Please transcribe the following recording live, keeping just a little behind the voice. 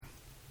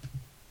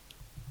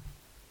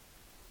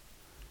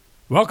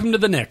Welcome to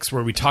The Nix,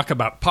 where we talk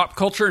about pop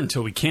culture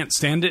until we can't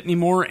stand it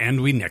anymore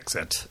and we nix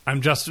it. I'm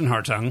Justin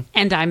Hartung.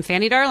 And I'm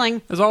Fanny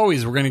Darling. As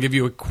always, we're going to give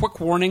you a quick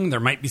warning. There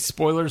might be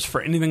spoilers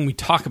for anything we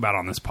talk about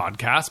on this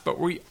podcast, but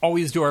we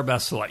always do our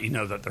best to let you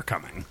know that they're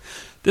coming.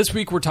 This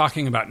week, we're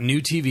talking about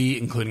new TV,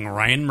 including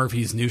Ryan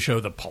Murphy's new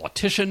show, The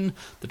Politician,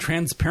 the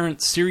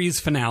Transparent series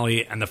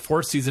finale, and the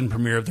fourth season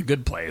premiere of The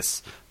Good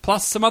Place,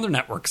 plus some other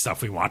network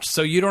stuff we watched,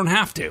 so you don't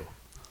have to.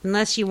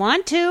 Unless you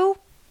want to.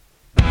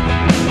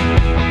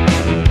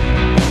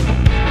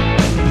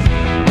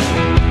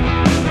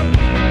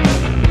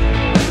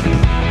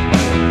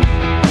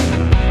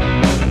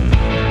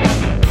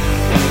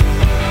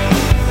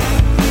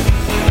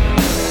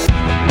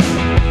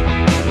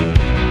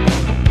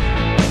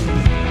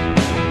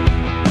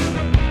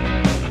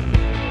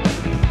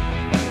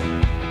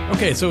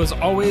 Okay, so as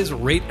always,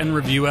 rate and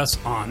review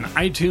us on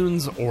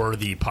iTunes or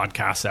the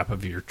podcast app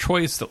of your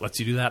choice that lets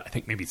you do that. I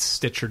think maybe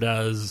Stitcher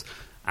does.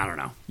 I don't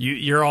know.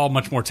 You're all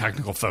much more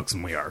technical folks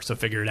than we are, so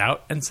figure it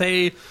out and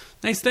say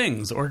nice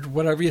things or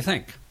whatever you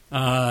think.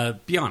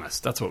 Be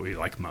honest. That's what we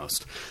like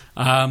most.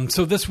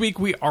 So this week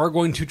we are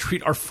going to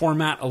treat our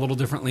format a little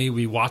differently.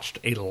 We watched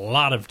a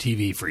lot of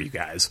TV for you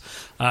guys.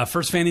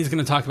 First, Fanny's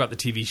going to talk about the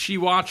TV she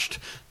watched.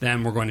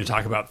 Then we're going to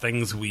talk about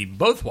things we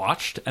both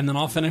watched. And then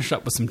I'll finish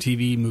up with some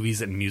TV,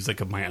 movies, and music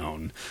of my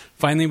own.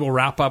 Finally, we'll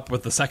wrap up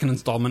with the second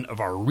installment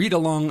of our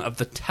read-along of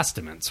The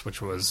Testaments,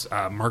 which was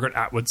Margaret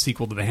Atwood's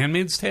sequel to The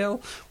Handmaid's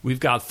Tale. We've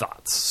got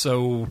thoughts.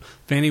 So,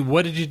 Fanny,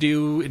 what did you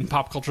do in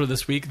pop culture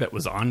this week that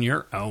was on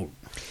your own?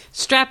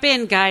 Strap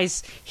in,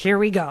 guys. Here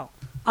we go.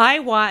 I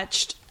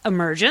watched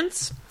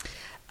Emergence.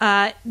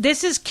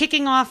 This is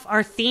kicking off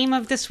our theme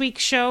of this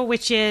week's show,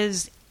 which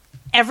is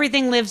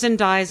everything lives and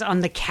dies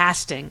on the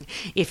casting.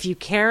 If you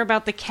care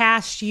about the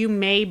cast, you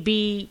may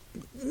be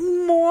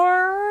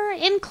more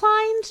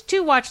inclined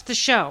to watch the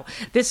show.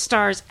 This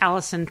stars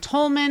Allison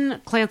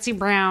Tolman, Clancy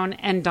Brown,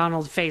 and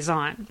Donald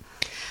Faison.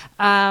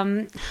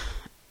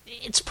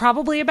 It's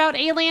probably about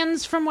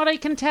aliens from what I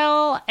can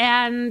tell,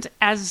 and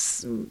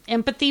as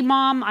empathy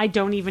mom, I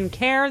don't even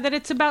care that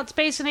it's about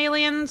space and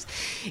aliens.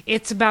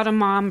 It's about a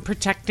mom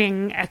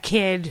protecting a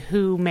kid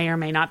who may or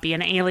may not be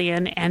an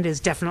alien and is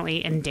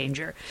definitely in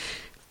danger.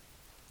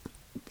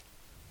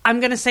 I'm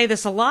going to say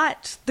this a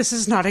lot. This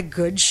is not a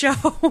good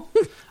show.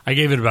 I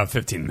gave it about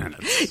 15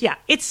 minutes. Yeah,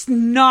 it's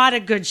not a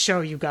good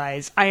show, you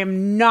guys. I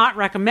am not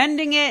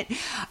recommending it.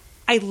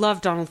 I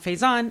love Donald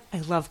Faison.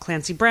 I love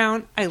Clancy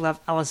Brown. I love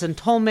Allison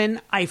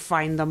Tolman. I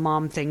find the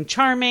mom thing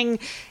charming.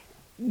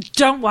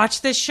 Don't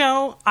watch this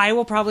show. I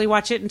will probably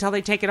watch it until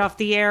they take it off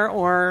the air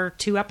or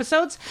 2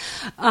 episodes.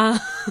 It's not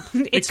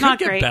great. It could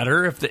get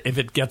better if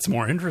it gets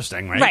more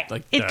interesting, right? Right.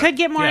 Like it could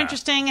get more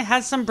interesting. It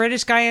has some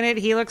British guy in it.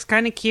 He looks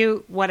kind of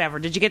cute. Whatever.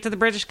 Did you get to the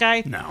British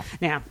guy? No.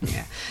 Yeah.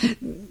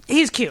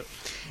 He's cute.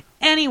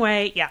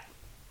 Anyway, yeah.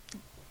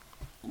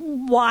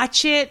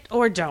 Watch it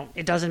or don't.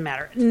 It doesn't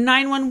matter.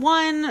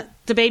 911,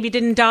 the baby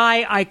didn't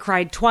die. I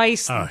cried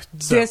twice.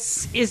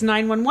 This is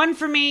 911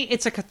 for me.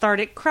 It's a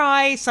cathartic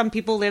cry. Some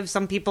people live,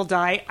 some people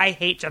die. I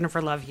hate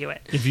Jennifer Love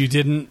Hewitt. If you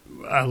didn't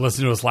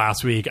listen to us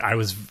last week, I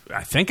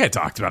think I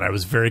talked about it. I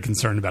was very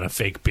concerned about a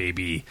fake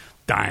baby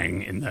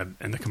dying in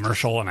the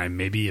commercial, and I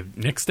maybe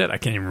nixed it. I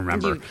can't even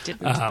remember. You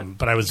didn't.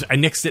 But I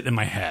nixed it in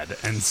my head,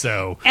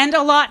 and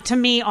a lot to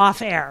me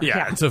off air.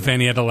 Yeah. And so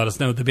Fanny had to let us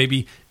know the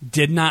baby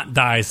did not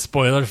die.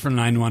 Spoiler for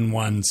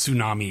 911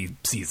 tsunami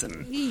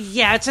season.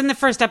 Yeah, it's in the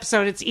first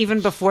episode. It's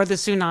even before the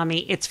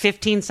tsunami. It's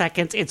 15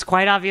 seconds. It's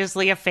quite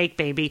obviously a fake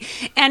baby,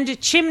 and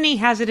Chimney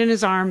has it in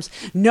his arms.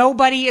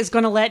 Nobody is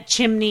going to let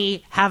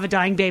Chimney have a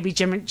dying baby.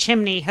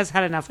 Chimney has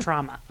had enough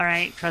trauma. All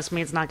right, trust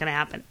me, it's not going to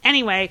happen.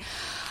 Anyway.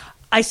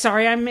 I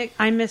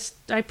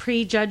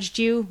prejudged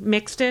you,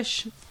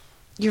 Mixed-ish.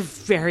 You're a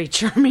very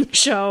charming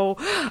show.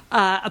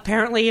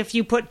 Apparently, if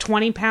you put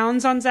 20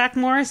 pounds on Zach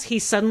Morris, he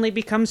suddenly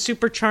becomes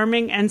super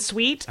charming and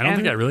sweet. I don't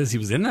think I realized he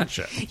was in that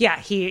show. Yeah,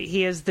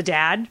 he is the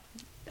dad.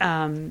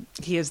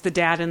 He is the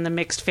dad in the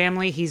Mixed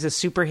family. He's a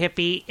super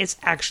hippie. It's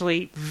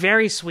actually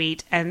very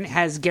sweet and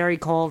has Gary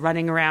Cole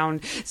running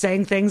around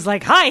saying things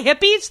like, "Hi,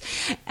 hippies!"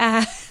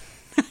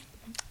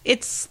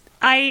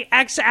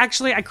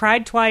 I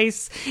cried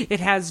twice. It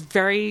has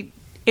very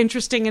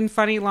interesting and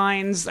funny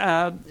lines.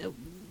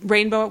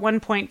 Rainbow at one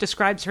point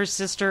describes her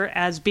sister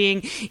as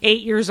being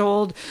 8 years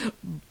old,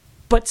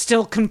 but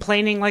still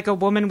complaining like a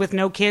woman with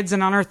no kids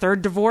and on her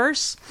third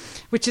divorce,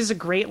 which is a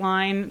great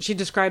line. She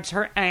describes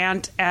her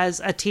aunt as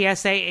a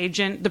TSA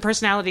agent, the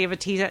personality of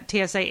a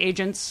TSA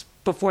agents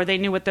before they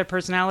knew what their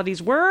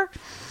personalities were.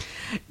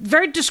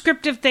 Very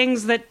descriptive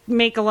things that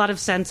make a lot of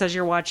sense as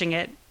you're watching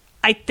it.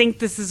 I think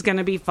this is going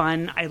to be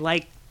fun. I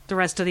like the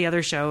rest of the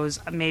other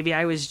shows. Maybe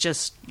I was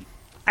just...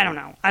 I don't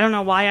know. I don't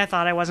know why I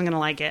thought I wasn't going to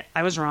like it.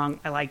 I was wrong.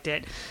 I liked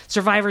it.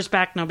 Survivor's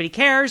back. Nobody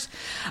cares.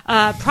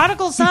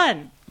 Prodigal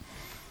Son.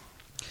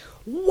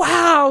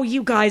 Wow,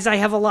 you guys, I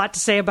have a lot to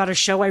say about a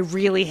show I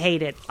really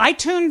hated. I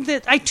tuned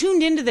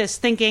into this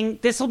thinking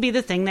this will be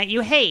the thing that you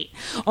hate.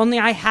 Only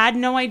I had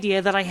no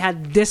idea that I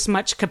had this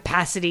much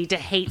capacity to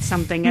hate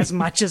something as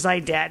much as I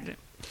did.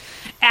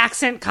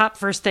 Accent cop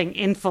first thing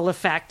in full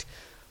effect.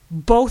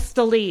 Both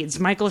the leads,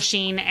 Michael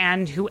Sheen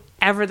and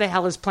whoever the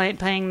hell is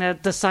playing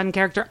the son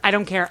character, I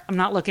don't care. I'm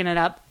not looking it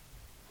up.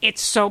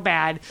 It's so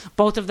bad.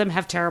 Both of them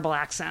have terrible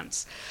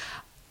accents.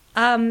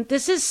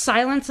 This is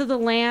Silence of the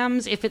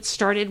Lambs if it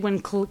started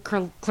when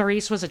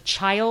Clarice was a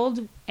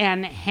child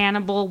and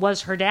Hannibal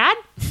was her dad.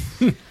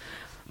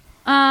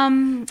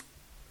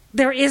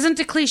 There isn't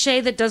a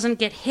cliche that doesn't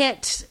get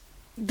hit.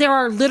 There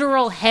are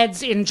literal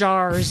heads in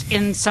jars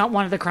in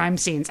one of the crime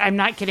scenes. I'm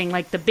not kidding.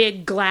 Like the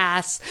big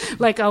glass,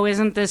 like, oh,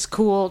 isn't this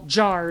cool?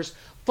 Jars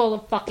full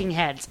of fucking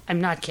heads. I'm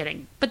not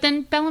kidding. But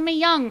then Bellamy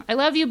Young. I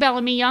love you,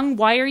 Bellamy Young.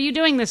 Why are you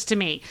doing this to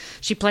me?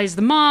 She plays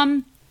the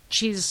mom.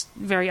 She's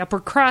very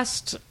upper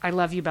crust. I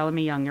love you,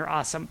 Bellamy Young. You're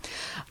awesome.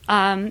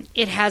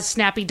 It has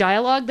snappy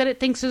dialogue that it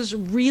thinks is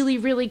really,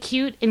 really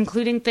cute,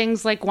 including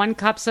things like one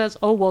cop says,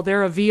 oh, well,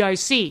 they're a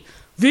VIC.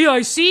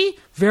 VIC?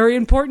 Very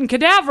important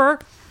cadaver.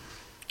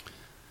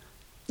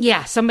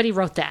 Yeah, somebody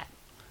wrote that.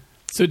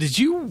 So did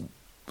you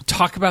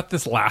talk about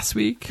this last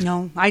week?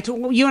 No,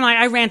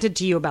 I ranted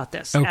to you about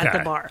this at the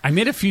bar. I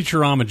made a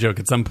Futurama joke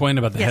at some point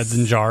about the heads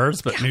in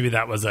jars, but maybe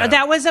that was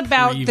that was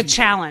about the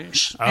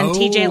challenge and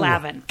TJ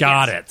Lavin.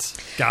 Got it.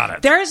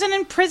 There is an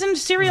imprisoned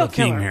serial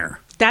killer. Here.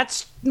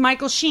 That's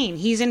Michael Sheen.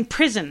 He's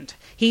imprisoned.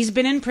 He's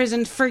been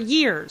imprisoned for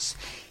years.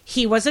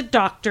 He was a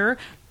doctor.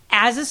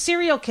 As a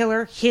serial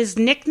killer, his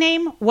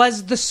nickname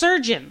was the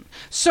Surgeon.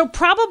 So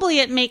probably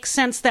it makes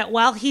sense that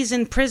while he's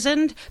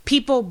imprisoned,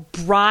 people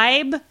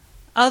bribe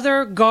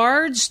other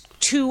guards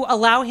to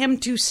allow him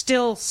to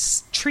still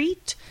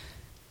treat,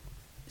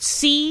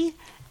 see,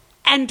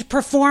 and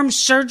perform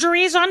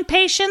surgeries on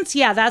patients.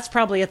 Yeah, that's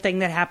probably a thing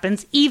that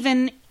happens.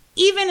 Even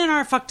in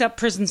our fucked up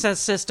prison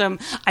system,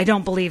 I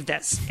don't believe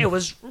this. It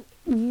was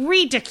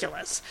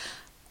ridiculous.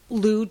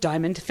 Lou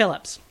Diamond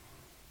Phillips.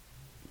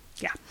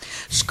 Yeah.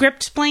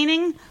 Script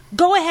splaining.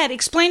 Go ahead,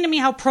 explain to me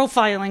how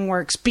profiling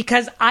works,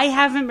 because I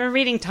haven't been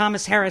reading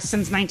Thomas Harris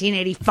since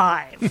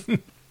 1985.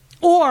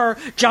 Or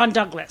John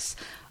Douglas.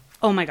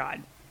 Oh my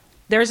God.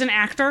 There's an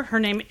actor, her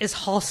name is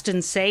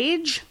Halston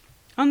Sage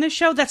on this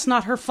show. That's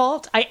not her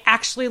fault. I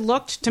actually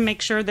looked to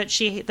make sure that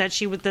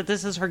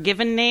this is her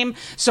given name,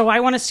 so I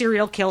want to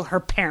serial kill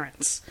her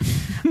parents.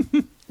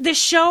 This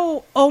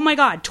show, oh my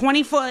God,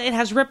 24. It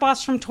has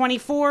ripoffs from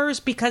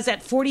 24s because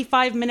at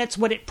 45 minutes,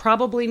 what it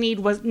probably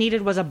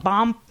needed was a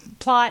bomb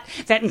plot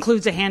that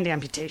includes a hand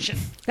amputation.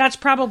 That's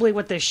probably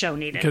what this show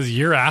needed. Because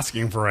you're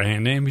asking for a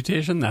hand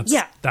amputation? That's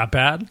that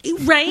bad?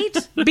 Right?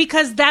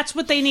 Because that's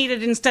what they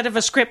needed instead of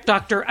a script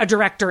doctor, a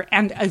director,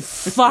 and a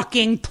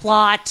fucking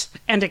plot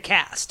and a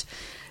cast.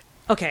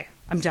 Okay,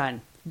 I'm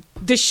done.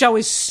 This show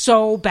is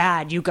so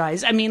bad, you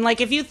guys. I mean,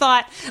 like, if you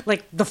thought,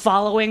 like, The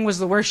Following was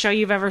the worst show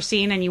you've ever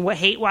seen and you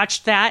hate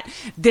watched that,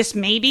 this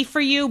may be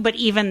for you, but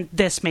even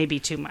this may be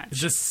too much.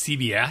 It's just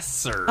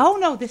CBS or... Oh,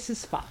 no, this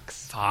is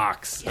Fox.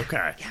 Fox, yeah,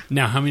 okay. Yeah.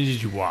 Now, how many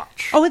did you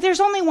watch? Oh, there's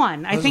only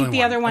one. I think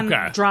the other one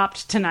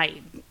dropped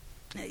tonight.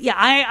 Yeah,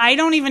 I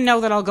don't even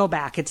know that I'll go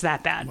back. It's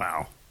that bad.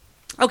 Wow.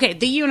 Okay,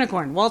 The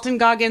Unicorn. Walton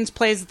Goggins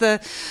plays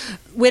the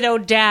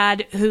widowed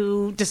dad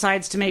who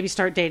decides to maybe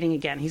start dating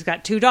again. He's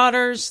got 2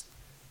 daughters.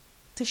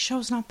 This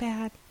show's not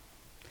bad.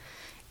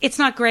 It's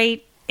not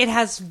great. It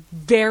has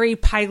very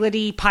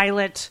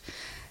pilot.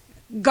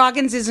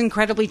 Goggins is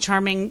incredibly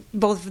charming.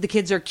 Both of the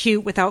kids are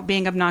cute without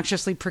being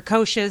obnoxiously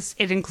precocious.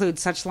 It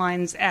includes such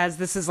lines as,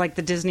 this is like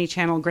the Disney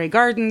Channel Grey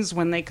Gardens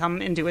when they come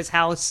into his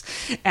house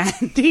and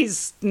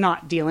he's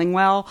not dealing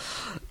well.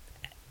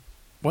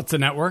 What's the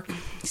network?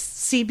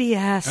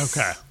 CBS.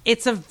 Okay.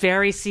 It's a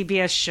very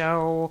CBS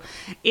show.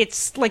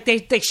 It's like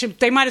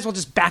they might as well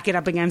just back it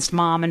up against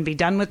Mom and be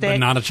done with it. But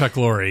not a Chuck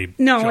Lorre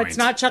No, joint. It's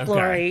not Chuck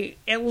Lorre.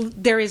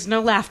 There is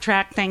no laugh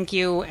track, thank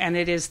you, and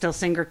it is still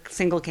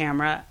single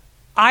camera.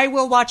 I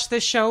will watch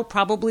this show,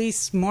 probably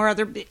more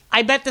other...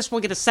 I bet this will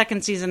get a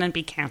second season and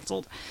be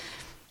canceled.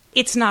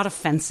 It's not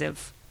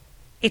offensive.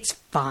 It's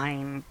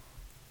fine.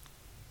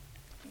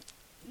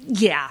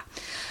 Yeah.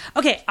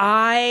 Okay,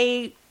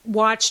 I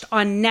watched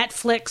on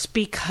Netflix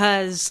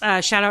because,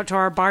 shout out to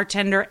our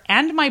bartender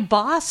and my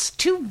boss,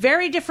 2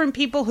 very different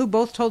people who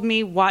both told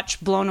me watch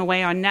Blown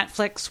Away on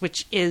Netflix,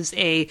 which is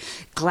a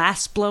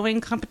glass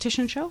blowing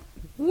competition show.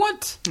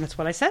 What? That's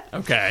what I said.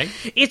 Okay.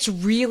 It's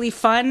really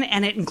fun,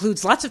 and it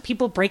includes lots of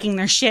people breaking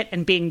their shit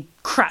and being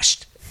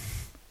crushed.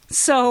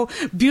 So,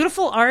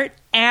 beautiful art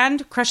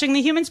and crushing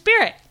the human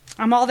spirit.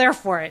 I'm all there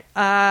for it.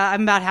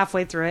 I'm about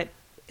halfway through it.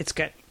 It's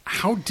good.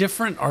 How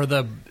different are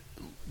the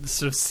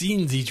sort of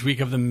scenes each week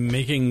of them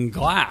making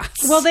glass?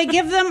 Well, they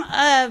give them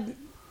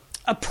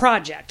a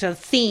project, a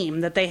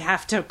theme that they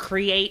have to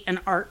create an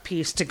art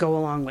piece to go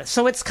along with.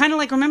 So it's kind of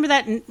like, remember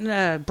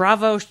that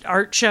Bravo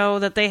art show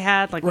that they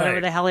had? Like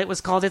whatever the hell it was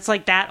called. It's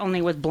like that,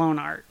 only with blown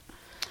art.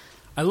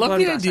 I love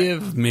the idea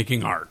of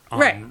making art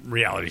on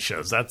reality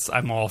shows.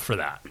 I'm all for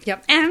that.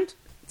 Yep. And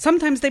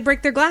sometimes they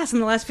break their glass in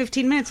the last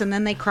 15 minutes and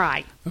then they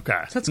cry.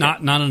 Okay. So that's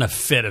not in a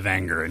fit of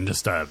anger and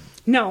just a...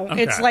 No,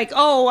 okay. It's like,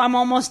 oh, I'm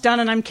almost done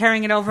and I'm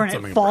carrying it over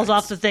and it falls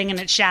off the thing and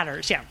it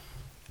shatters. Yeah.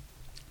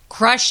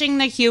 Crushing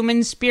the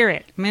human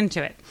spirit. I'm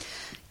into it.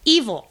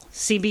 Evil,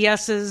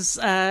 CBS's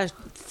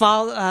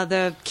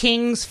the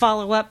King's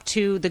follow-up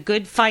to The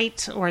Good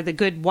Fight, or The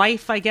Good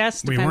Wife, I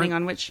guess, depending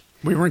on which.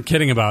 We weren't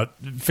kidding about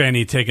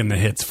Fanny taking the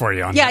hits for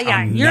you on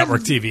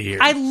network TV here.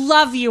 I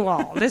love you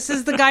all. This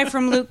is the guy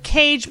from Luke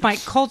Cage,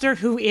 Mike Coulter,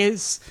 who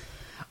is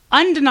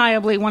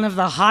undeniably one of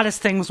the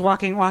hottest things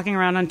walking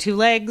around on two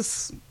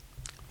legs.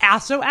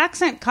 Also,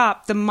 Accent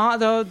Cop.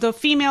 The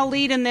female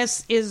lead in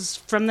this is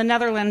from the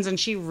Netherlands, and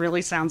she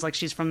really sounds like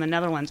she's from the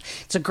Netherlands.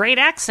 It's a great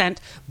accent,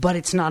 but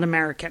it's not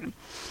American.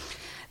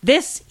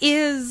 This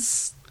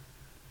is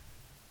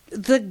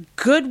the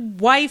Good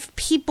Wife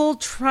people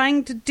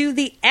trying to do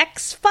the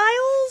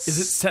X-Files? Is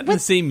it set in the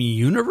same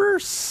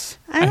universe?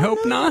 I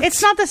hope not.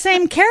 It's not the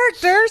same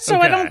character, so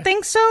okay. I don't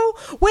think so.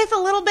 With a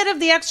little bit of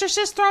The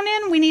Exorcist thrown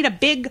in, we need a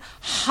big,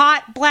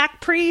 hot black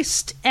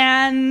priest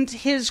and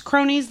his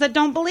cronies that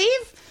don't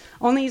believe.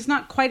 Only he's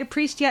not quite a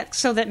priest yet,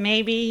 so that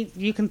maybe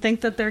you can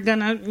think that they're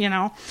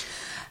gonna,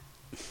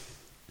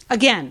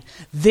 Again,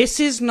 this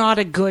is not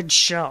a good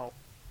show.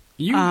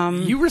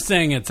 You were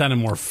saying it sounded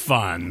more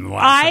fun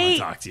last time I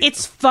talked to you.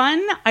 It's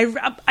fun.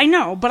 I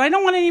know, but I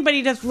don't want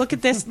anybody to look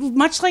at this.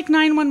 Much like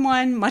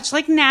 911, much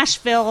like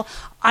Nashville,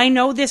 I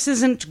know this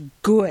isn't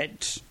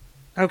good.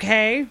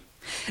 Okay?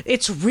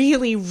 It's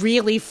really,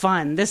 really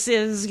fun. This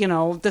is,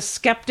 the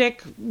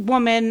skeptic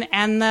woman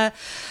and the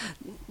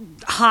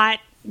hot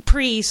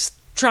priest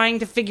trying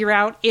to figure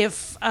out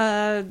if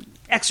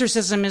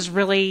exorcism is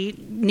really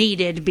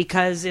needed,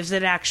 because is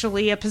it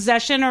actually a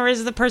possession, or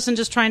is the person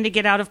just trying to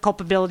get out of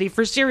culpability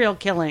for serial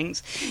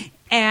killings?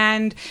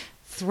 And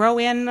throw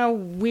in a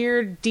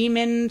weird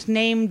demon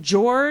named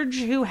George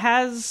who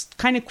has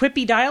kind of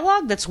quippy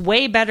dialogue that's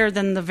way better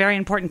than the very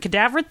important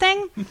cadaver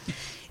thing.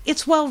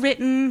 It's well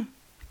written,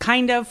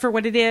 kind of, for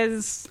what it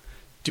is.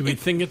 Do we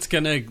think it's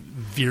going to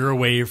veer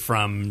away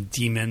from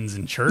demons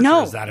in church?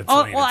 No. Or is that its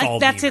all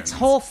that's demons? Its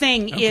whole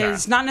thing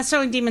is Okay. not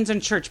necessarily demons in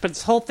church, but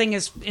its whole thing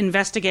is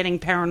investigating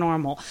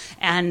paranormal.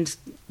 And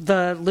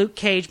the Luke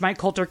Cage, Mike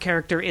Coulter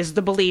character is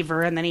the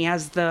believer, and then he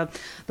has the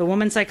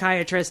woman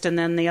psychiatrist, and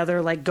then the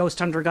other ghost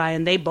hunter guy,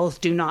 and they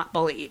both do not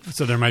believe.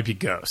 So there might be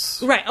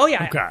ghosts. Right. Oh,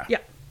 yeah. Okay. Yeah.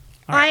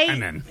 All right,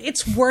 I'm in.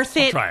 It's worth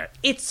it. I'll try it.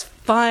 It's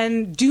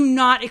fun. Do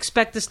not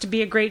expect this to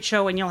be a great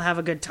show, and you'll have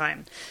a good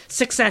time.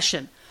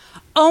 Succession.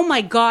 Oh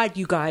my God,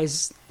 you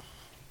guys.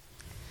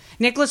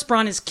 Nicholas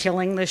Braun is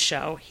killing this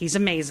show. He's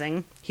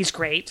amazing. He's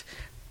great.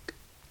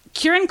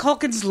 Kieran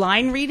Culkin's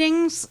line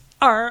readings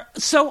are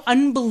so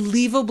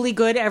unbelievably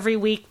good every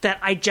week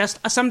that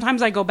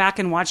sometimes I go back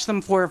and watch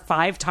them 4 or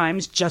 5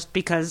 times just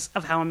because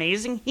of how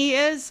amazing he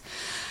is.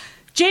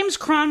 James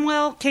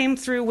Cromwell came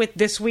through with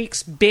this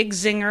week's big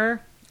zinger,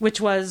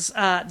 which was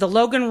the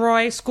Logan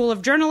Roy School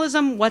of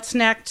Journalism, What's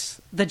Next,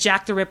 the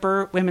Jack the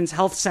Ripper Women's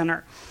Health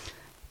Center,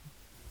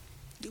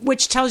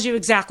 which tells you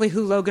exactly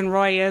who Logan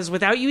Roy is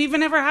without you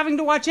even ever having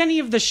to watch any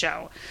of the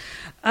show.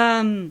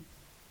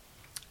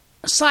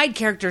 Side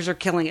characters are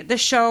killing it.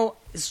 This show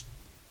is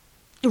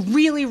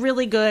really,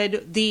 really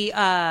good.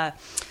 The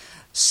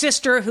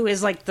sister, who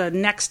is the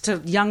next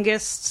to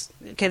youngest.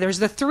 Okay, there's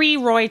the 3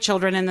 Roy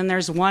children, and then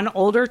there's one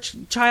older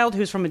child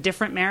who's from a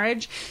different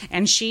marriage,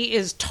 and she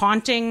is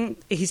taunting.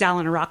 He's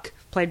Alan Ruck,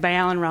 played by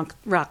Alan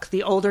Ruck,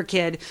 the older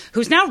kid,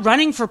 who's now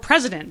running for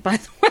president, by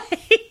the way.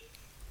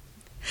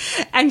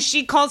 And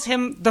she calls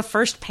him the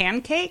first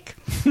pancake.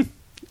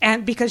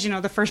 And because,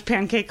 the first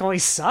pancake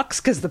always sucks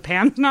because the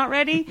pan's not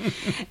ready.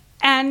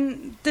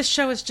 And this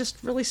show is just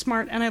really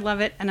smart, and I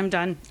love it, and I'm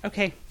done.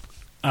 Okay.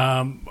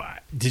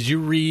 Did you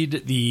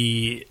read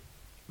the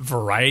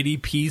Variety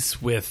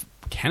piece with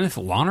Kenneth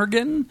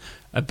Lonergan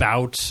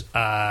about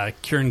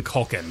Kieran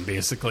Culkin?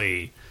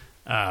 Basically,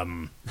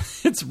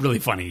 it's really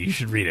funny. You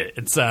should read it.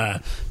 It's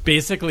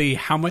basically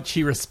how much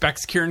he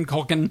respects Kieran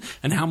Culkin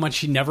and how much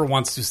he never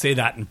wants to say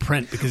that in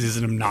print because he's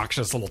an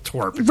obnoxious little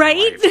twerp.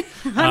 Right?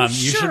 You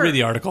should read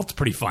the article. It's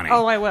pretty funny.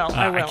 Oh, I will.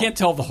 I can't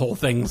tell the whole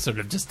thing sort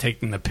of just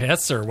taking the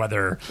piss or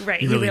whether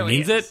he really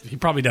means it. He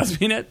probably does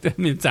mean it. I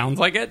mean, it sounds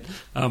like it.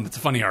 It's a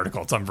funny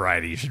article. It's on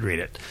Variety. You should read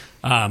it.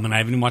 And I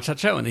haven't even watched that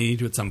show, and they need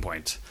to at some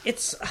point.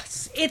 It's.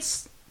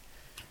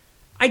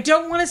 I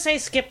don't want to say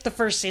skip the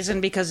first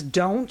season because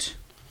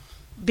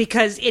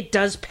it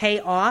does pay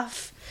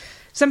off.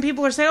 Some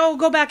people are saying, oh,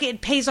 go back,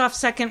 it pays off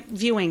second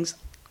viewings.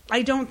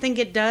 I don't think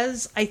it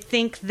does. I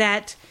think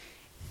that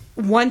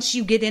once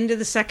you get into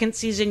the second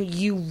season,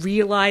 you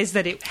realize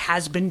that it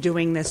has been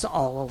doing this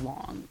all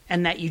along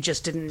and that you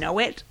just didn't know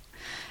it.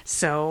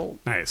 So,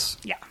 nice.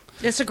 Yeah,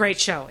 it's a great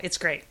show. It's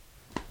great.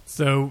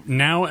 So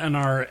now in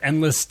our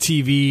Endless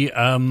TV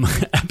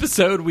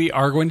episode, we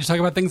are going to talk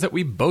about things that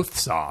we both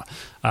saw.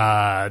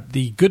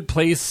 The Good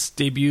Place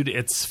debuted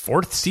its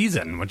 4th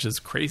season, which is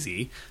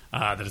crazy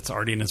that it's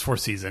already in its 4th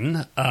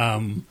season.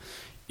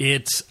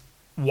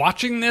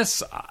 Watching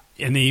this,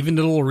 and they even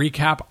did a little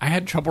recap, I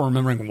had trouble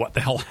remembering what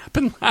the hell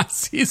happened last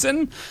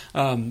season.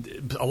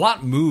 A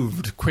lot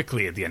moved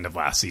quickly at the end of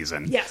last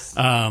season. Yes.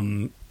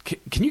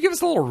 can you give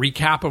us a little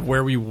recap of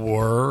where we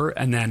were?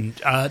 And then,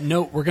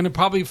 no, we're going to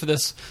probably, for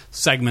this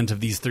segment of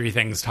these three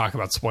things, talk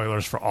about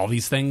spoilers for all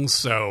these things.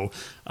 So,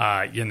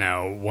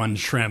 one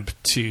shrimp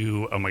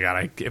to, oh my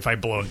God, if I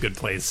blow a good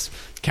place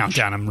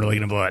countdown, I'm really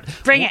going to blow it.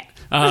 Bring it.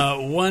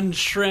 One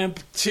shrimp,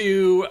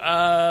 two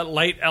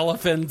light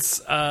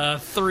elephants,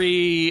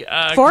 three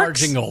car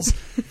Forks? jingles.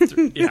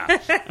 Yeah.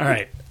 All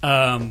right.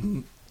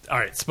 All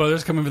right.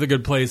 Spoilers coming for the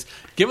good place.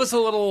 Give us a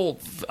little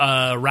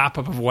wrap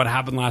up of what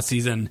happened last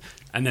season,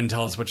 and then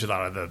tell us what you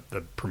thought of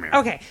the premiere.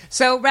 Okay,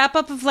 so wrap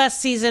up of last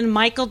season,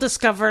 Michael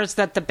discovers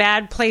that the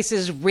bad place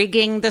is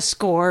rigging the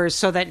scores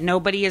so that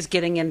nobody is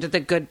getting into the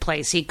good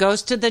place. He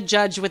goes to the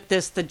judge with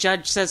this. The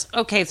judge says,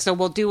 okay, so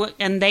we'll do it.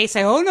 And they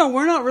say, oh, no,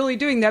 we're not really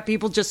doing that.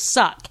 People just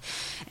suck.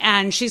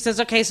 And she says,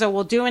 okay, so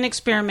we'll do an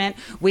experiment.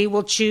 We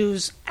will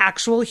choose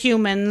actual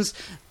humans.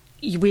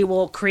 We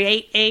will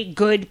create a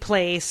good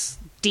place.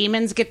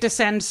 Demons get to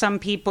send some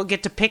people,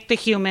 get to pick the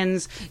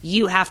humans.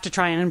 You have to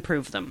try and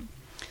improve them.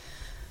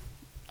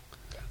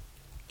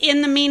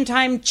 In the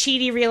meantime,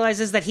 Chidi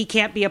realizes that he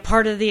can't be a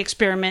part of the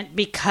experiment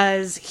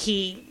because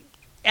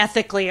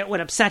ethically it would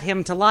upset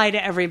him to lie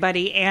to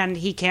everybody, and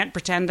he can't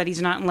pretend that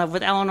he's not in love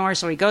with Eleanor,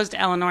 so he goes to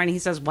Eleanor and he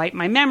says, wipe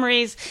my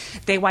memories.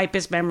 They wipe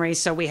his memories,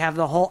 so we have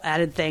the whole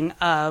added thing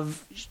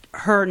of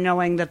her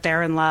knowing that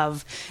they're in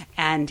love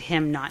and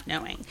him not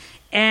knowing.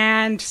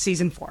 And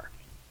season 4.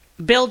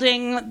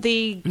 Building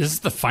the... This is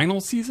the final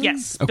season?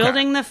 Yes. Okay.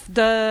 Building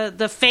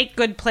the fake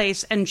good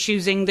place and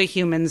choosing the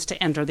humans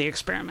to enter the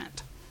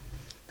experiment.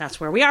 That's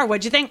where we are.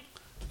 What'd you think?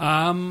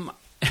 Now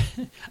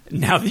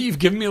that you've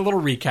given me a little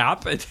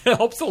recap, it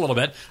helps a little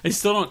bit. I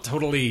still don't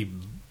totally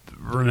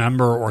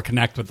remember or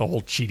connect with the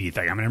whole Chidi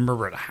thing. I mean, I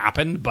remember it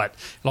happened, but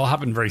it all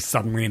happened very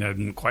suddenly, and I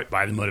didn't quite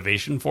buy the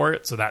motivation for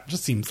it. So that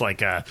just seems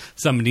like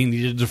somebody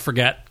needed to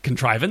forget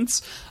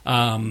contrivance.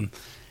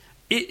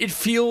 It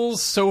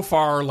feels so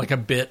far like a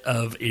bit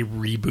of a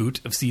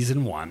reboot of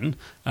season 1,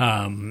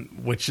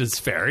 which is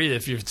fair.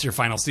 If it's your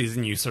final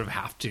season, you sort of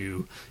have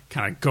to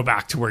kind of go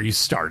back to where you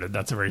started.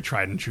 That's a very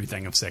tried and true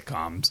thing of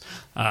sitcoms,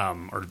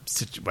 or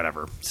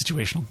whatever.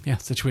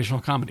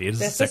 Situational comedy. It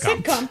is a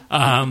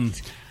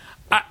sitcom.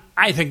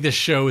 I think this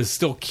show is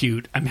still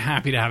cute. I'm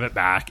happy to have it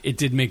back. It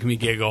did make me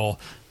giggle.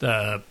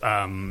 The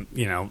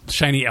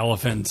shiny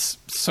elephants,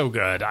 so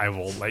good. I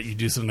will let you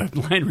do some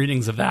line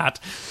readings of that.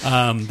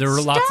 There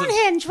were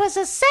Stonehenge was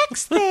a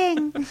sex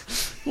thing.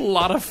 A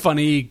lot of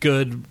funny,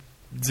 good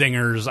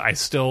zingers. I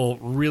still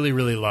really,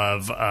 really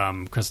love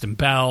Kristen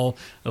Bell.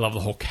 I love the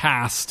whole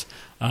cast.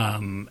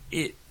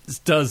 It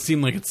does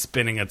seem like it's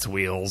spinning its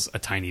wheels a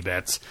tiny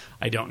bit.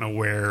 I don't know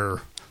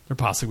where they're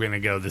possibly going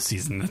to go this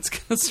season that's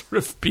going to sort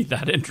of be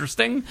that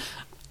interesting.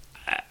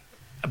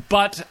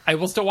 But I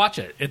will still watch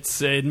it. It's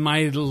in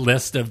my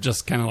list of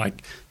just kind of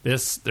like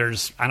this.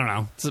 I don't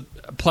know. It's a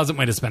pleasant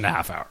way to spend a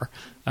half hour.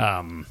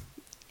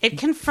 It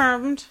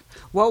confirmed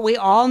what we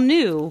all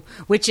knew,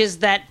 which is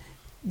that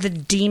the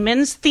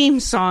Demons theme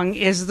song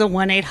is the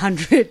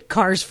 1-800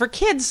 Cars for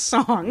Kids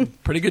song.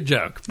 Pretty good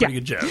joke.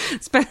 Good joke.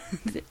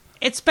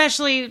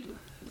 Especially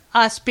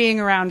us being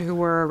around who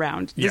were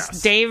around.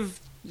 Yes. Dave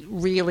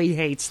really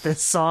hates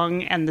this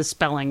song and the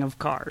spelling of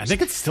cars. I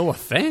think it's still a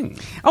thing.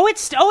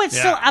 It's still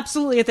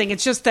absolutely a thing.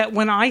 It's just that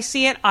when I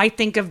see it, I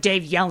think of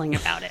Dave yelling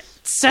about it.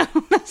 So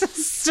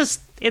it's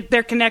just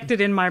they're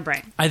connected in my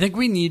brain. I think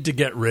we need to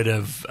get rid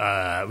of.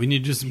 We need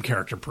to do some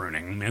character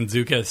pruning.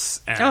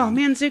 Manzukis.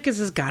 Manzukis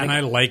has got to. And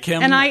I like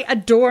him, and I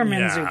adore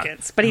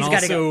Manzukis, but he's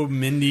got to go. Also,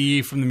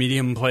 Mindy from the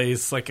Medium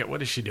Place. Like,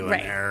 what is she doing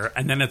there?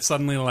 And then it's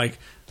suddenly like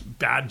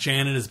Bad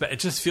Janet is bad. It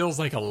just feels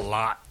like a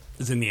lot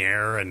is in the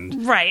air,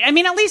 and right. I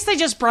mean, at least they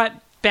just brought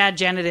Bad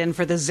Janet in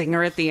for the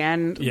zinger at the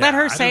end. Yeah, let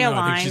her say a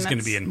line. I think she's going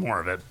to be in more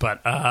of it,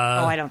 but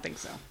I don't think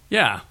so.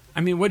 Yeah,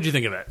 I mean, what did you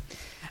think of it?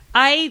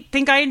 I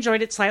think I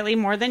enjoyed it slightly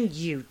more than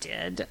you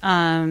did.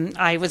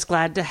 I was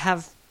glad to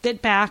have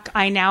it back.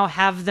 I now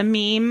have the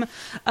meme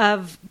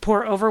of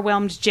poor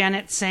overwhelmed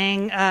Janet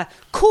saying,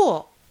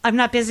 "Cool. I'm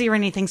not busy or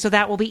anything, so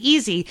that will be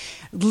easy."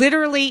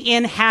 Literally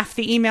in half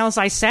the emails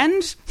I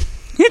send.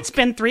 It's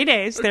been 3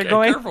 days. Okay, they're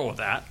going. Careful with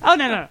that. Oh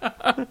no.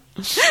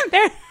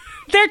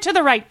 They're to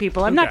the right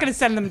people. I'm not going to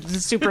send them to the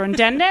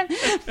superintendent.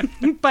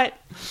 But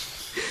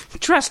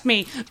trust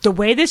me, the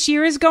way this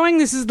year is going,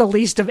 this is the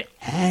least of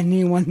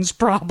anyone's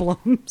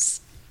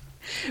problems.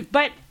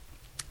 But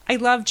I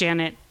love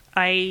Janet.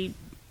 I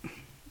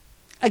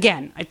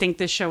think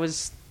this show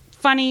is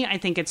funny. I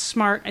think it's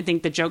smart. I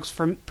think the jokes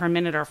per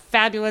minute are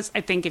fabulous.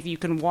 I think if you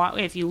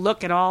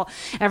look at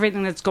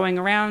everything that's going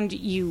around,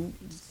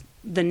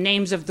 the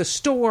names of the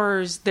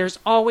stores, there's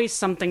always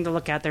something to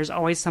look at. There's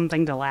always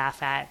something to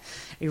laugh at.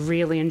 I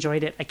really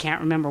enjoyed it. I can't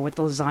remember what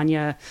the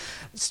lasagna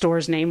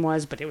store's name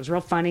was, but it was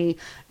real funny,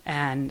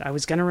 and I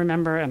was going to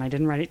remember, and I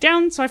didn't write it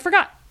down, so I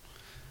forgot.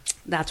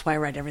 That's why I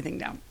write everything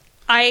down.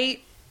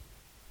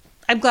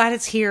 I'm glad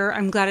it's here.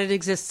 I'm glad it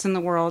exists in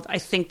the world. I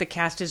think the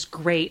cast is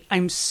great.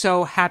 I'm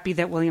so happy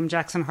that William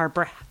Jackson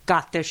Harper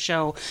got this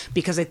show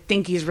because I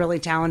think he's really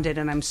talented,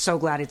 and I'm so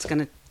glad it's going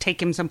to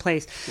take him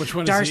someplace. Which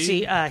one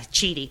Darcy, is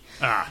he?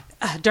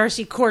 Chidi.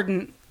 Darcy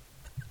Corden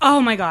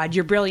oh my God,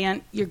 you're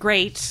brilliant, you're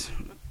great,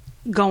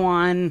 go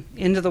on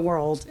into the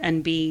world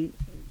and be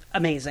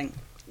amazing.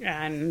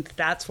 And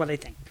that's what I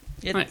think.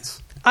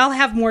 Nice. I'll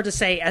have more to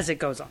say as it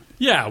goes on.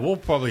 Yeah, we'll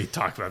probably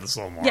talk about this a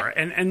little more. Yeah.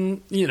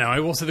 And you know, I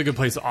will say The Good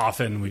Place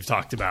often, we've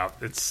talked about,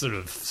 it sort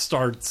of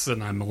starts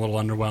and I'm a little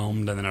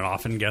underwhelmed, and then it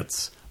often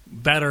gets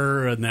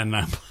better, and then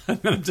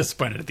I'm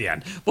disappointed at the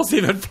end. We'll see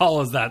if it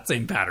follows that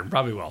same pattern.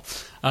 Probably will.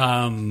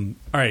 All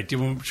right, should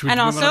we move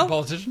on to the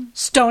politician?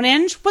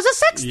 Stonehenge was a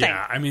sex thing.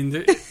 Yeah, I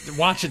mean,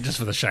 watch it just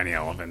for the shiny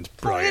elephant.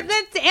 Brilliant.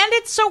 And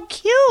it's so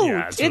cute.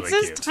 Yeah, it's really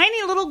this cute.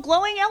 tiny little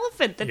glowing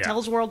elephant that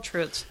tells world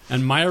truths.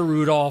 And Maya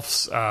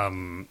Rudolph's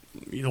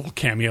little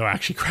cameo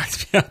actually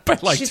cracks me up. I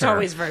liked her. She's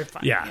always very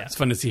fun. Yeah, it's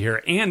fun to see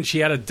her. And she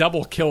had a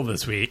double kill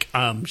this week.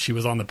 She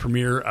was on the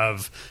premiere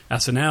of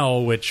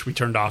SNL, which we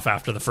turned off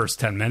after the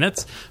first 10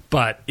 minutes.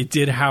 But it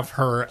did have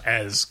her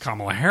as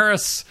Kamala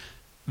Harris.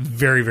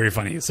 Very, very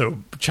funny. So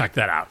check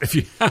that out if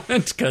you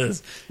haven't,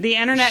 because the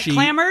internet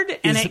clamored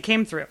and it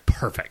came through.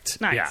 Perfect.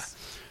 Nice.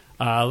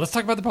 Yeah. Let's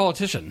talk about The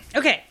Politician.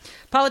 Okay.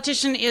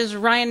 Politician is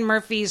Ryan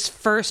Murphy's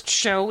first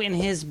show in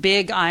his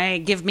big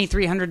give me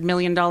 $300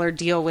 million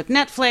deal with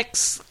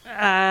Netflix.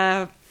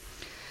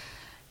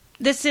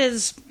 This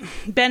is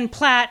Ben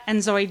Platt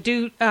and Zoe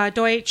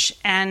Deutsch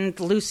and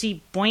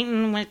Lucy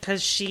Boynton,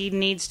 because she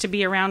needs to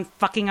be around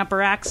fucking up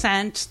her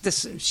accent.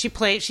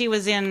 She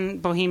was in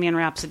Bohemian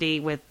Rhapsody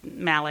with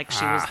Malik.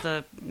 She was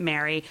the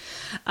Mary.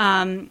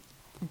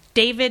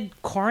 David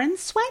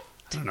Corenswet?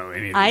 I don't know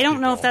any of these I don't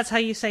people. know if that's how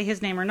you say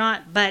his name or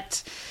not,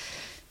 but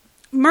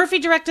Murphy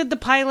directed the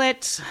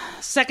pilot.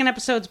 Second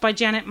episode's by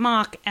Janet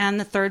Mock, and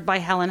the third by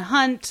Helen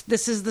Hunt.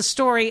 This is the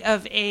story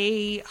of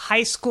a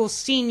high school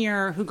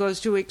senior who goes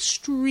to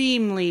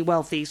extremely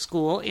wealthy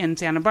school in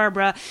Santa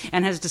Barbara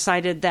and has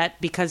decided that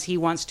because he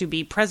wants to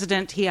be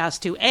president, he has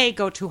to A,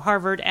 go to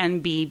Harvard,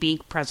 and B, be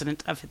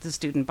president of the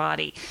student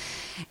body.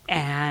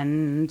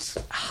 And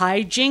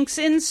hijinks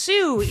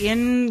ensue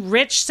in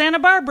rich Santa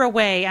Barbara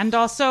way. And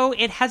also,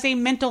 it has a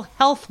mental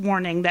health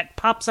warning that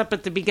pops up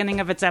at the beginning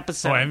of its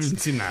episodes. Oh, I haven't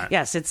seen that.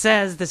 Yes, it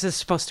says this is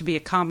supposed to be a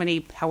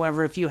comedy.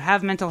 However, if you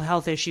have mental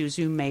health issues,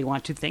 you may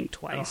want to think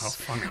twice.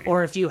 Oh, how funny.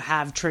 Or if you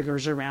have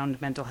triggers around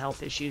mental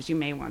health issues, you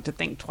may want to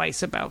think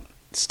twice about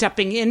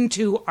stepping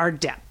into our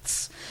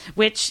depths,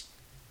 which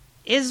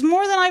is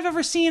more than I've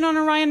ever seen on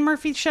a Ryan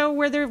Murphy show,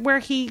 where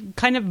he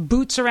kind of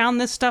boots around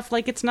this stuff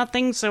like it's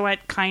nothing. So it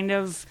kind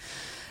of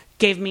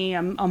gave me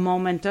a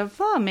moment of,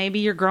 maybe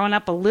you're growing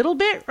up a little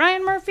bit,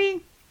 Ryan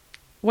Murphy.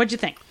 What'd you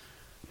think?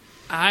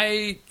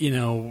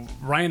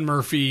 Ryan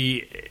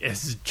Murphy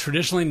has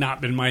traditionally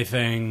not been my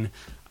thing.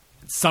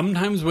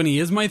 Sometimes when he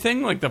is my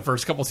thing, like the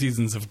first couple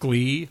seasons of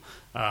Glee,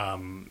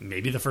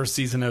 maybe the first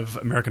season of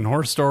American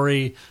Horror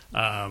Story,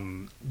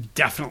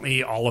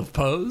 definitely all of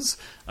Pose.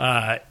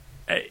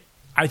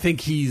 I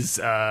think he's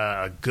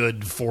a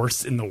good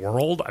force in the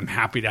world. I'm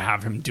happy to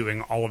have him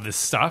doing all of this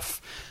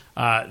stuff.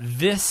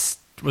 This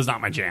was not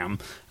my jam.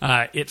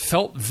 It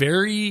felt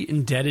very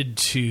indebted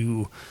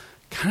to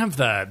kind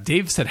of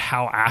Dave said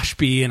Hal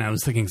Ashby, and I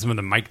was thinking some of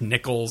the Mike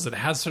Nichols. It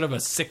has sort of a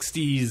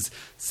 60s,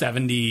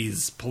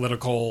 70s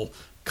political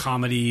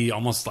comedy,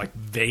 almost like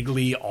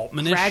vaguely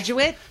Altman-ish.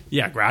 Graduate?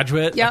 Yeah,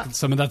 Graduate. Yep. Like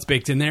some of that's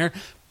baked in there.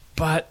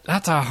 But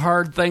that's a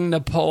hard thing to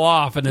pull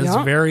off, and is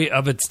very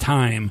of its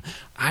time.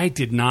 I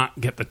did not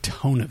get the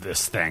tone of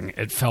this thing.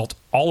 It felt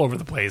all over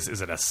the place.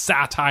 Is it a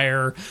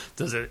satire?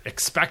 Does it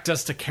expect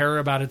us to care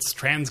about its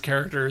trans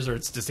characters or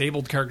its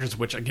disabled characters,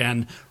 which,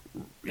 again,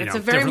 it's a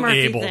very differently Murphy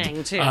abled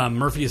thing, too.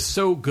 Murphy is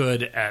so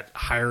good at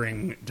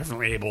hiring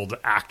differently abled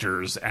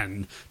actors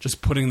and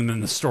just putting them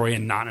in the story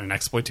and not in an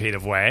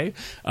exploitative way.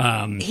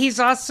 He's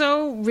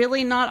also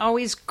really not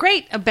always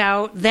great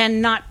about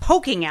then not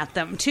poking at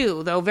them,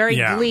 too, though very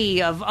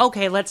Glee of,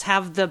 okay, let's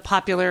have the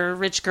popular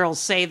rich girls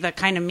say the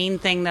kind of mean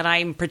thing that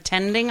I'm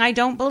pretending I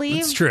don't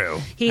believe. It's true.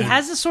 He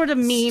has a sort of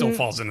mean still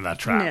falls into that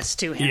trap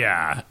to him.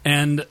 Yeah.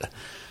 And,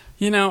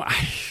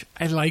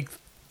 I like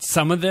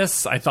some of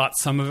this. I thought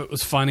some of it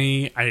was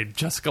funny.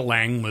 Jessica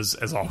Lange was,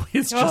 as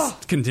always,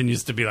 just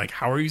continues to be like,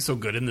 how are you so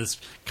good in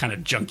this kind of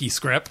junky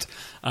script?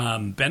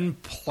 Ben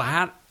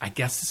Platt, I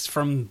guess, is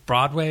from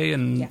Broadway,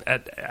 and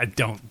I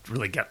don't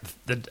really get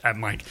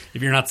I'm like,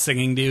 if you're not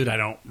singing, dude, I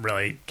don't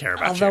really care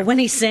about you. Although when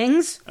he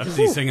sings... Does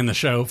he sing in the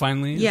show,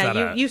 finally?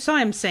 Yeah, you saw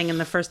him sing in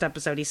the first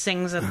episode. He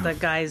sings at the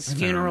guy's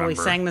funeral. He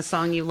sang the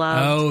song you love.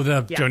 Oh,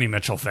 the Joni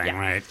Mitchell thing,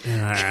 right?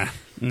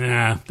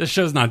 Nah, this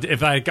show's not...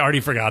 If I already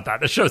forgot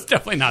that, the show's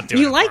definitely not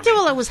doing it. You liked it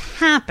while it was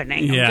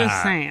happening. I'm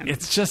just saying.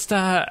 It's just...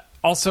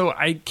 Also,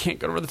 I can't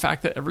get over the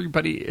fact that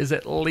everybody is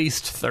at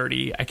least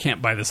 30. I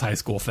can't buy this high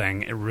school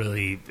thing. It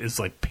really is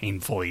like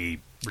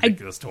painfully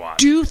ridiculous to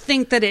watch. I do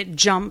think that it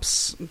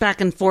jumps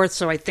back and forth,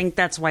 so I think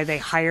that's why they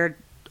hired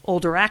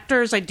older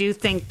actors. I do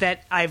think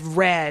that I've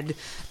read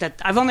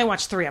that I've only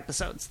watched 3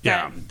 episodes.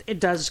 That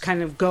it does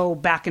kind of go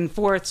back and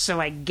forth,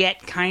 so I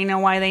get kind of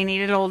why they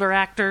needed older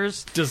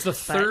actors. Does the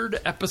third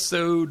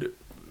episode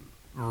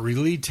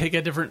really take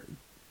a different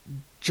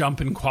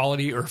jump in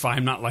quality, or if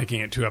I'm not liking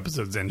it 2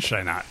 episodes in, should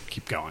I not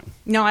keep going?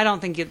 No, I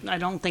don't think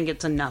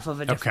it's enough of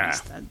a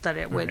difference that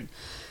it would. Right.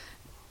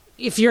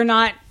 If you're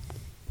not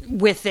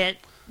with it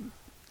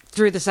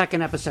through the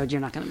second episode,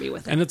 you're not going to be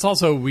with it. And it's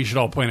also, we should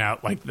all point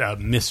out, like, the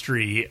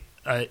mystery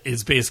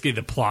is basically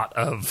the plot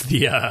of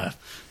the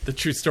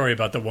true story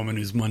about the woman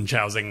who's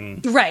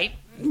Munchausen. Right.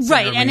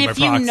 And if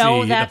you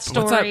know that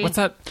story, what's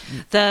that?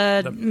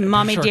 The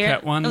Mommy Patricia Dear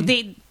Arquette one?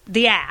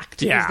 The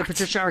act is the Act.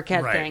 Patricia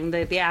Arquette Right. thing.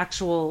 The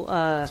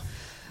actual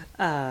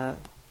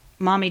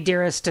Mommy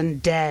Dearest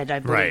and Dead, I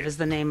believe, Right. is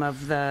the name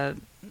of the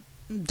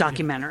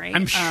documentary.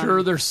 I'm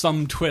sure there's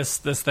some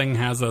twist this thing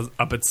has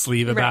up its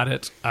sleeve about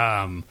it,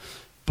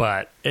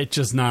 but it's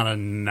just not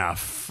enough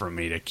for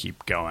me to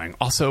keep going.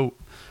 Also,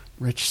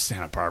 rich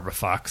Santa Barbara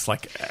fucks.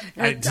 Like,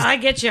 I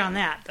get you on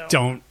that,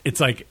 though.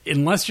 It's like,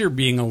 unless you're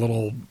being a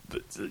little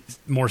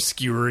more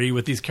skewery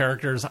with these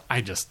characters,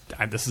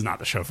 this is not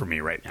the show for me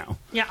right now.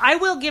 Yeah, I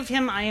will give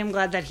him. I am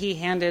glad that he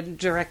handed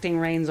directing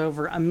reins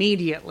over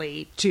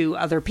immediately to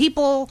other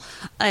people,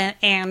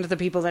 and the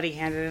people that he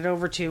handed it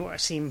over to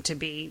seem to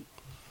be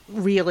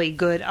really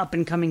good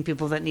up-and-coming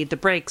people that need the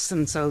breaks.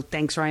 And so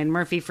thanks, Ryan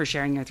Murphy, for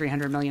sharing your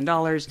 $300 million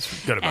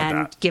Good about and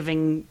that.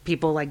 giving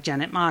people like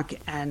Janet Mock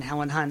and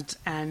Helen Hunt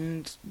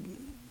and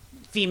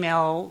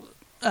female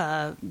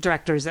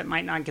directors that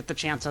might not get the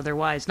chance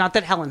otherwise. Not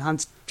that Helen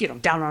Hunt's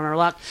down on her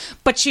luck,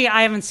 but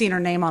I haven't seen her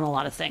name on a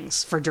lot of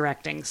things for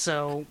directing.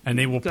 So And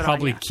they will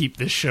probably keep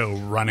this show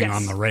running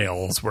on the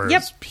rails,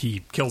 whereas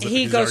he kills it because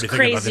he's already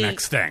thinking about the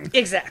next thing.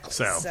 Exactly.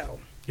 So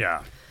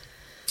yeah.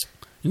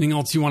 Anything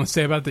else you want to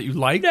say about that you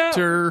liked? No.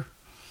 Or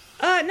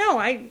No,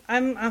 I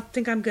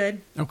think I'm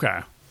good.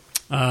 okay.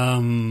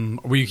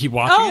 Will you keep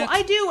watching it?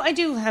 I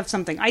do have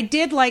something. I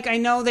did like, I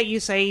know that you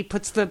say he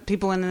puts the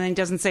people in and then he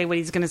doesn't say what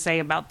he's going to say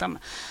about them.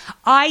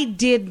 I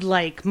did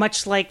like,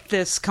 much like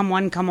this Come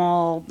One, Come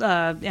All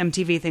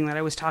MTV thing that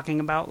I was talking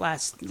about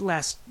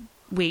last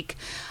week,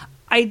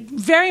 I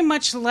very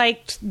much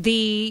liked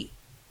the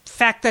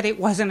fact that it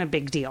wasn't a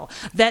big deal,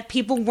 that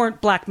people weren't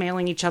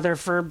blackmailing each other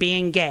for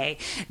being gay,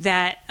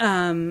 that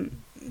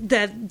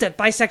that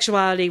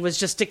bisexuality was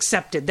just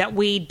accepted, that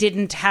we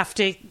didn't have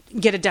to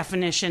get a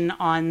definition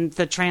on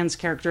the trans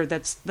character.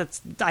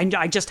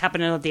 I just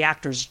happen to know the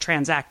actor's a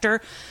trans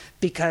actor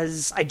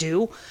because I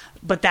do,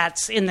 but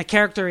that's in the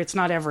character. It's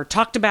not ever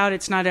talked about.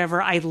 It's not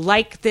ever. I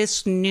like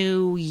this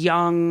new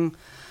young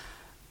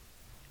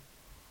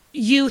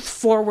youth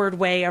forward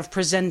way of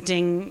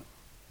presenting.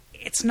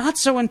 It's not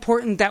so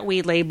important that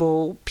we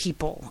label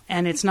people,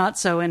 and it's not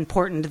so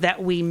important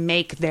that we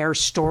make their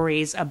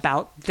stories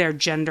about their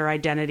gender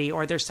identity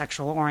or their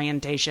sexual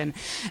orientation.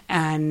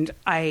 And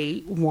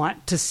I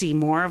want to see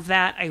more of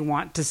that. I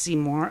want to see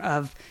more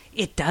of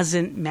it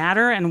doesn't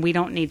matter, and we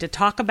don't need to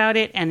talk about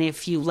it. And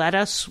if you let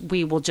us,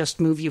 we will just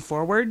move you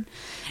forward.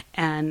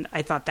 And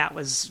I thought that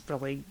was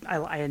really,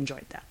 I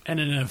enjoyed that.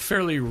 And in a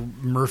fairly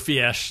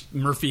Murphy-esque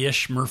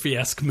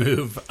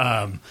move,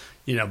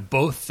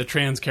 both the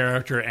trans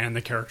character and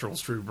the character with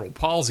cerebral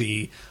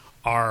palsy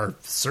are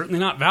certainly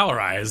not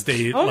valorized.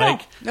 They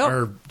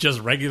are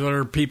just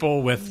regular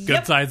people with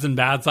good sides and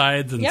bad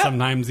sides, and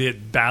sometimes the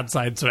bad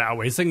side sort of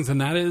outweighs things, and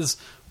that is,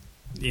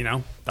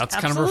 that's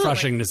kind of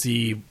refreshing to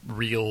see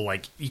real,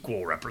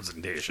 equal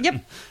representation.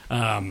 Yep.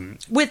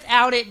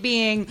 Without it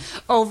being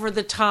over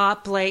the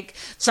top,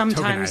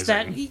 sometimes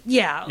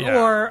tokenizing.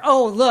 Or,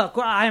 oh, look,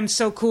 I'm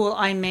so cool,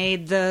 I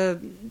made the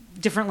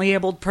differently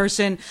abled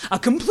person a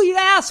complete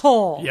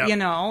asshole. Yep.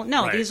 No,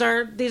 right.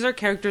 These are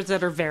characters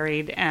that are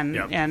varied,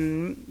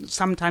 and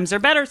sometimes they're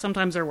better,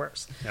 sometimes they're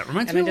worse. Yeah, it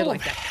reminds me a little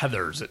of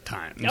Heathers at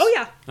times. Oh,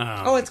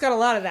 yeah. It's got a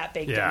lot of that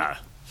baked in it.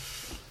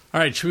 All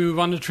right, should we move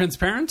on to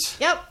Transparent?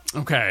 Yep.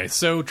 Okay,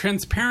 so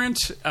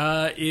Transparent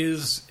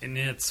is in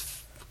its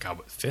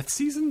fifth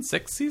season,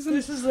 sixth season.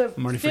 This is the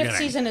fifth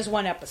season. Is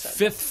one episode.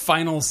 Fifth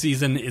final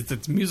season is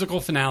its musical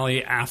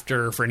finale.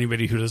 After, for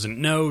anybody who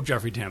doesn't know,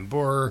 Jeffrey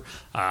Tambor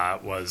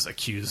was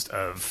accused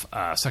of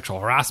sexual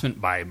harassment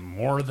by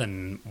more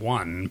than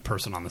one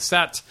person on the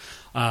set,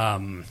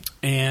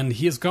 and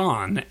he is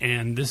gone.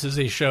 And this is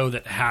a show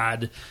that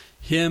had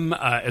him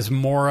as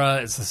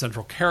Mora as the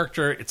central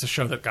character. It's a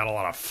show that got a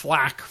lot of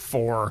flack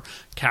for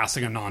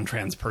casting a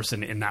non-trans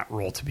person in that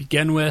role to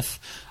begin with.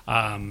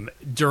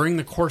 During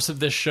the course of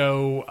this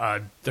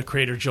show, the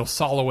creator Jill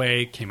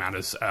Soloway came out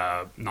as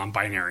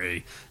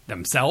non-binary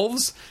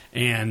themselves,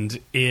 and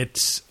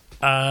it,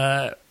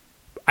 I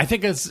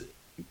think, has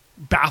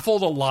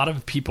baffled a lot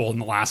of people in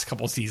the last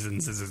couple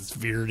seasons as it's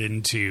veered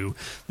into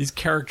these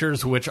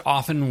characters which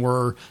often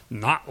were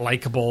not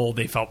likable.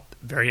 They felt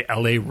very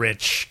LA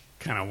rich,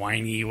 kind of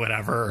whiny,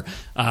 whatever.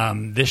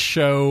 This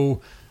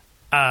show,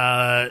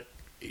 I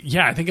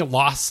think it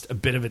lost a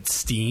bit of its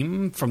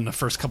steam from the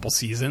first couple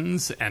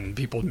seasons, and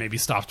people maybe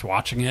stopped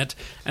watching it.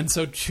 And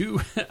so,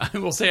 I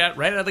will say it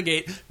right out of the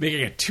gate,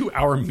 making a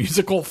 2-hour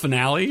musical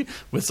finale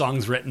with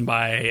songs written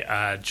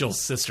by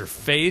Jill's sister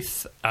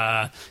Faith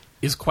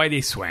is quite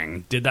a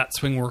swing. Did that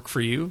swing work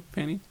for you,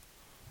 Fanny?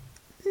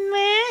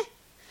 Meh.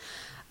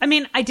 I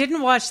mean, I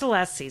didn't watch the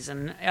last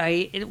season.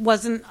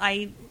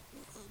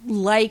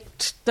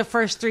 liked the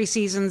first 3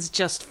 seasons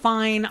just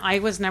fine. I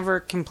was never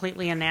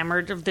completely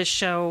enamored of this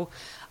show.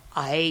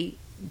 I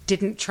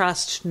didn't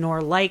trust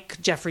nor like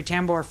Jeffrey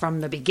Tambor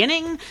from the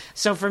beginning.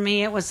 So for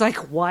me, it was like,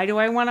 why do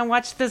I want to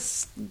watch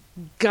this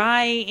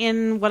guy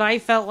in what I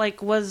felt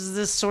like was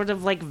this sort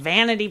of like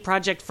vanity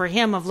project for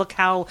him of look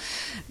how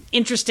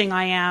interesting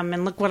I am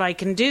and look what I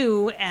can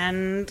do.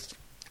 And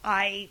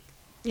I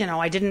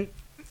didn't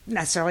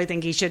necessarily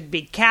think he should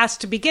be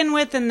cast to begin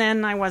with. And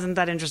then I wasn't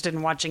that interested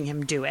in watching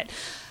him do it.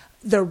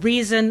 The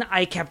reason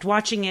I kept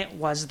watching it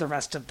was the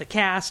rest of the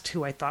cast,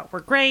 who I thought were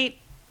great.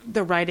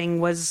 The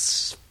writing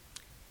was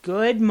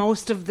good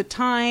most of the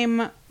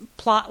time.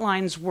 Plot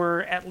lines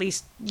were at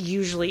least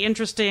usually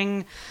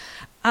interesting.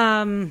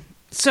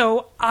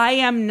 So I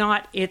am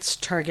not its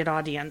target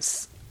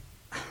audience.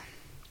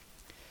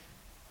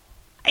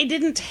 I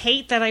didn't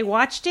hate that I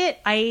watched it.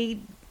 It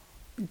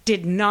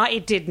did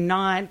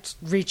not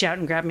reach out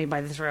and grab me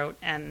by the throat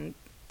and,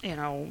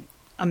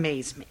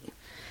 amaze me.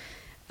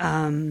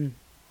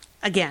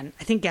 Again,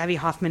 I think Gabby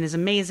Hoffman is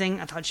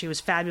amazing. I thought she was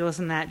fabulous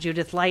in that.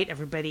 Judith Light,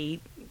 everybody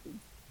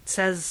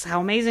says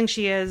how amazing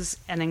she is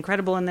and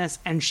incredible in this,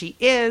 and she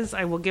is.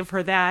 I will give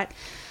her that.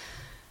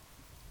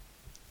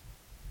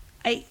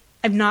 I'm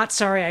not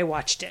sorry I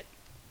watched it.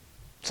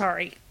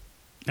 Sorry.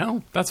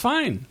 No, that's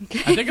fine.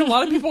 I think a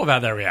lot of people have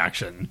had that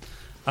reaction.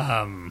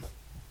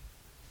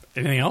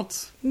 Anything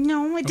else?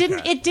 No, it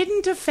didn't. Okay. It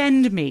didn't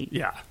offend me.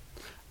 Yeah.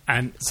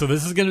 And so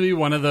this is going to be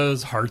one of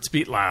those hearts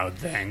beat loud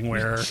thing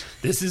where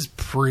this is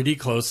pretty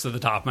close to the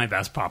top of my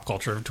best pop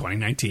culture of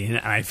 2019,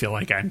 and I feel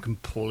like I'm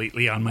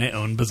completely on my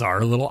own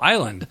bizarre little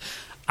island.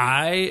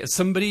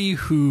 Somebody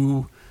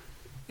who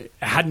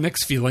had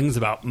mixed feelings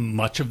about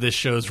much of this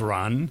show's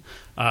run,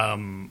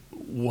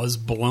 was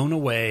blown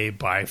away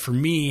by, for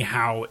me,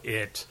 how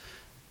it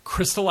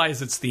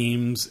crystallized its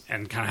themes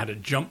and kind of had to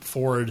jump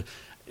forward.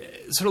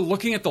 Sort of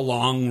looking at the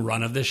long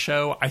run of this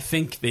show, I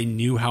think they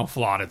knew how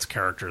flawed its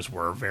characters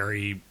were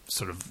very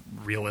sort of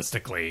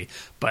realistically,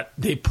 but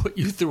they put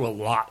you through a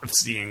lot of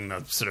seeing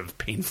the sort of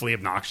painfully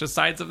obnoxious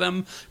sides of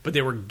them, but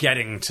they were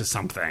getting to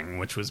something,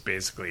 which was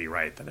basically,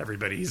 right, that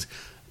everybody's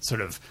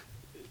sort of...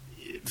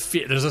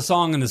 There's a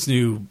song in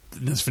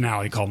this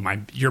finale called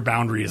Your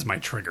Boundary is My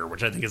Trigger,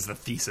 which I think is the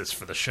thesis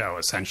for the show,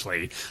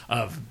 essentially,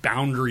 of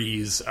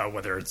boundaries,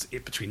 whether it's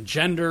between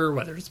gender,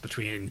 whether it's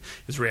between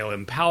Israel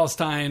and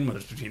Palestine, whether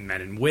it's between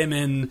men and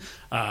women.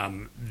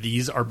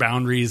 These are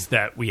boundaries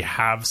that we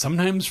have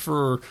sometimes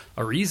for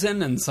a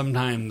reason and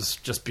sometimes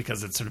just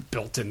because it's sort of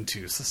built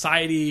into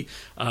society.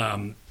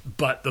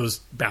 But those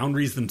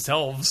boundaries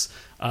themselves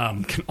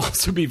can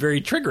also be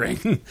very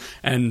triggering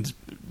and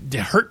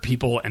hurt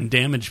people and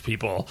damage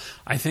people.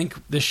 I think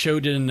this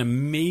show did an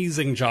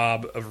amazing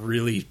job of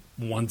really,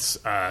 once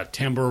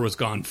Tambor was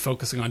gone,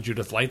 focusing on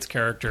Judith Light's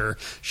character,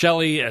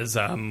 Shelley, as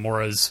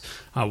Maura's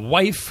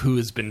wife, who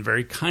has been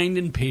very kind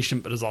and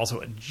patient, but is also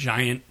a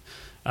giant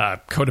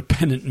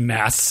codependent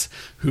mess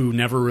who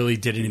never really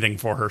did anything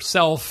for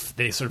herself.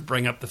 They sort of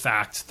bring up the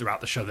fact throughout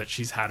the show that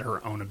she's had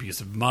her own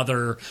abusive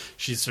mother.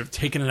 She's sort of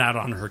taken it out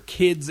on her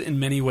kids in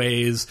many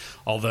ways,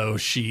 although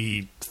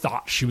she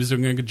thought she was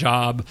doing a good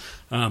job.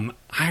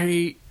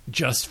 I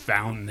just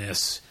found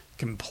this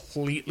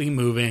completely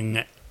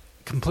moving.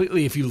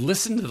 Completely, if you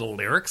listen to the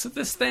lyrics of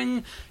this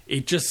thing,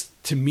 it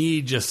just, to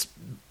me, just...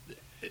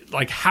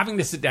 like having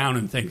to sit down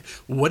and think,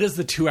 what is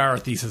the 2-hour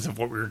thesis of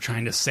what we were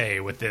trying to say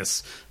with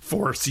this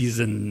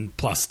 4-season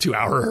plus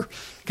 2-hour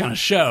kind of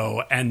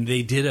show? And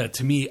they did,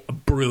 to me, a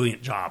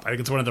brilliant job. I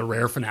think it's one of the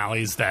rare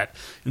finales that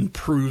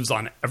improves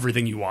on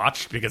everything you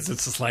watched, because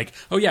it's just like,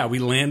 oh yeah, we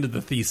landed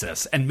the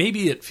thesis. And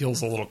maybe it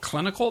feels a little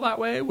clinical that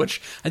way,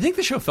 which I think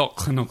the show felt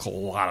clinical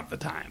a lot of the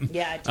time.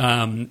 Yeah. It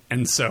did.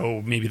 And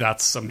so maybe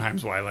that's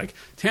sometimes why, like,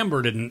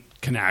 Tambor didn't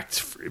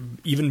connect,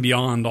 even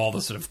beyond all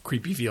the sort of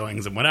creepy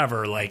feelings and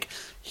whatever. Like,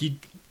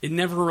 it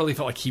never really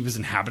felt like he was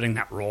inhabiting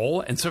that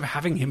role, and sort of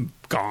having him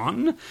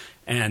gone.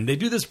 And they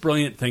do this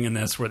brilliant thing in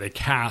this where they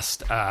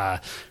cast, her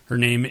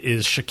name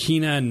is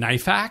Shakina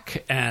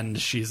Naifak, and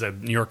she's a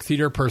New York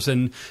theater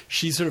person.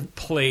 She sort of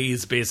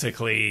plays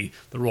basically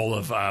the role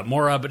of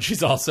Maura, but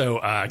she's also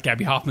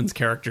Gabby Hoffman's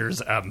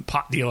character's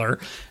pot dealer,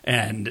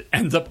 and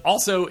ends up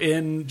also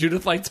in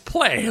Judith Light's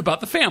play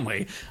about the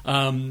family.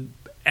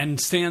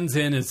 And stands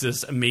in as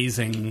this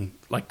amazing,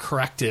 like,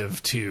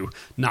 corrective to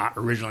not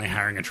originally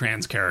hiring a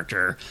trans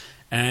character.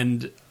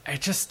 And I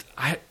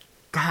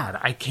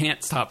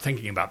can't stop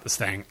thinking about this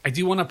thing. I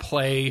do want to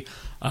play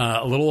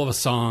a little of a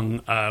song,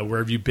 Where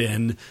Have You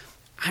Been?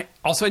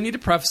 I need to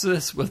preface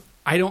this with,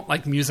 I don't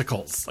like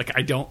musicals. Like,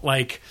 I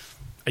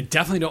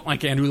definitely don't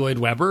like Andrew Lloyd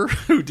Webber,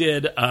 who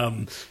did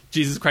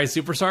Jesus Christ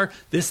Superstar.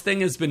 This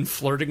thing has been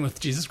flirting with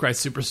Jesus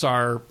Christ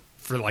Superstar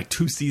for like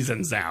 2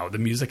 seasons now. The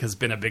music has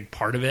been a big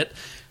part of it.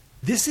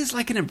 This is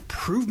like an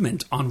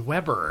improvement on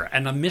Weber,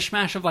 and a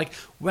mishmash of like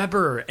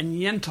Weber and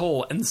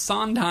Yentl and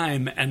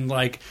Sondheim, and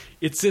like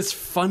it's this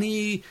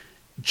funny,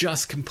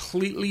 just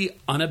completely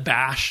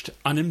unabashed,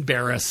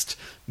 unembarrassed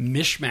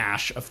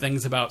mishmash of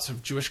things about sort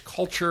of Jewish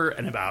culture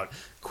and about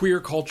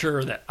queer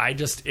culture that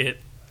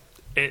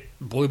it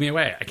blew me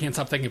away. I can't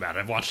stop thinking about it.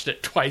 I've watched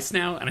it twice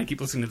now, and I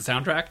keep listening to the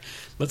soundtrack.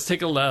 Let's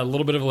take a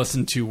little bit of a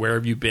listen to Where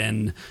Have You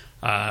Been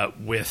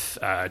with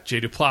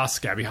Jay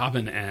Duplass, Gabby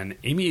Hobbin, and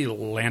Amy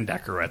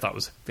Landecker, who I thought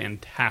was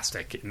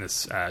fantastic in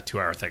this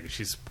 2-hour thing.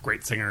 She's a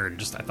great singer,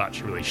 and I thought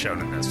she really shone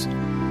in this.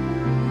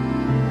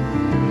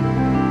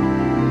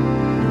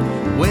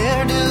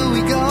 Where do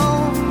we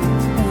go?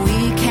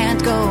 We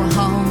can't go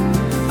home.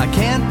 I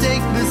can't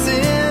take this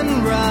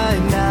in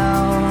right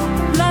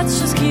now. Let's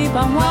just keep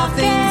on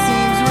walking. Nothing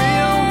seems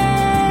real.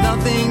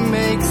 Nothing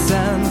makes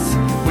sense.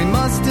 We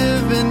must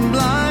have been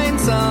blind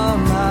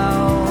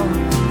somehow.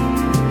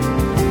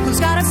 Who's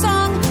got a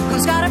song?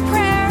 Who's got a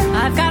prayer?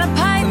 I've got a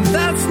pipe. And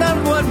that's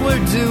not what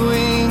we're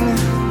doing.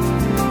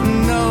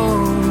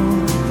 No.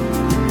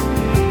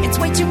 It's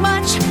way too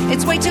much.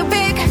 It's way too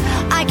big.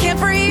 I can't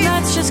breathe.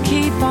 Let's just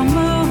keep on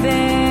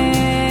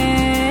moving.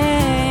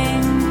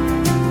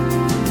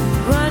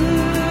 Run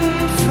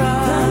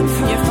from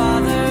your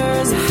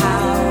father's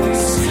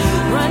house.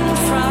 Run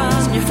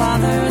from your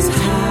father's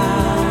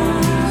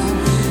house.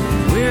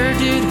 Where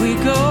did we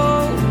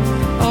go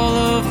all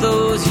of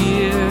those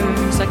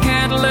years? I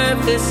can't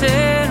let this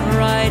in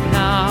right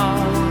now.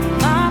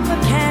 Papa,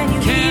 can you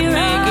Can't hear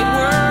make it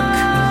work.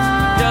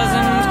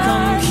 Doesn't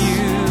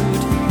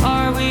compute.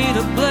 Are we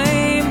to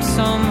blame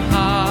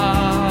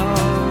somehow?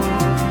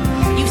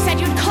 You said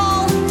you'd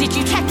call. Did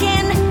you check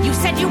in? You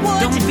said you would.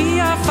 Don't be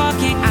a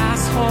fucking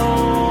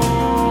asshole.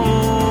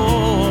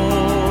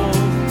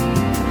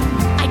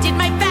 I did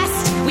my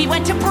best. We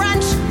went to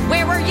brunch.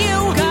 Where were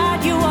you?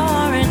 God, you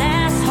are an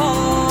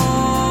asshole.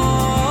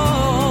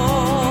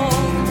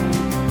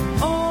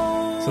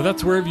 So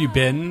that's Where Have You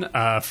Been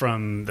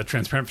from the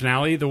Transparent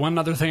finale. The one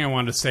other thing I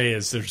wanted to say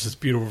is there's this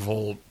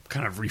beautiful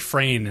kind of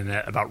refrain in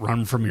it about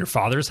run from your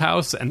father's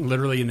house. And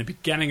literally in the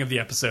beginning of the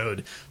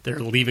episode, they're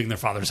leaving their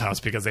father's house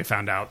because they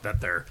found out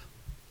that their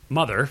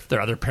mother,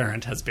 their other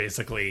parent, has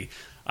basically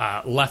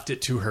left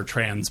it to her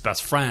trans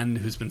best friend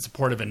who's been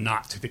supportive and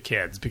not to the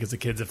kids, because the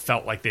kids have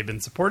felt like they've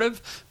been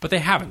supportive, but they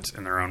haven't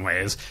in their own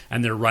ways.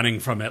 And they're running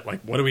from it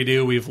like, what do we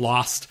do? We've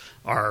lost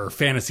our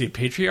fantasy of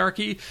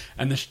patriarchy.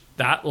 And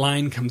that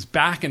line comes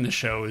back in the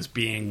show as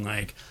being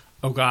like,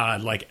 oh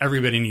God, like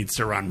everybody needs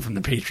to run from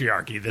the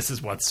patriarchy. This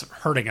is what's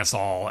hurting us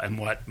all, and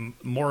what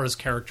Maura's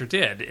character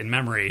did in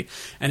Memory.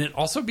 And it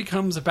also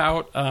becomes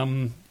about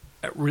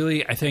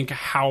really, I think,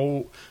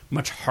 how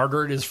much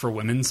harder it is for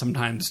women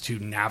sometimes to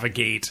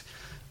navigate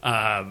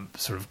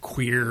sort of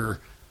queer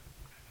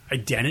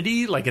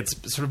identity. Like, it's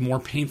sort of more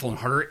painful and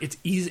harder. It's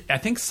easy. I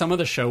think some of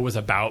the show was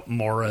about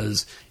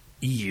Maura's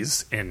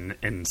ease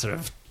in sort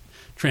of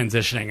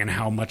transitioning, and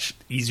how much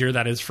easier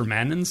that is for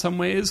men in some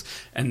ways,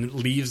 and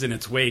leaves in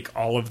its wake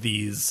all of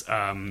these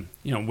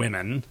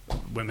women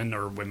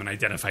or women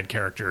identified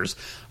characters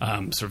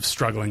sort of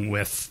struggling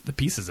with the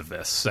pieces of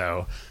this.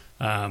 So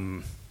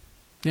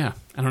yeah,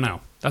 I don't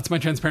know. That's my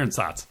transparent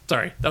thoughts.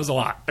 Sorry, that was a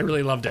lot. I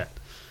really loved it.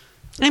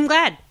 I'm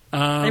glad.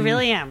 I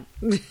really am.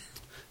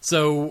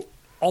 So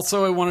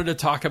also I wanted to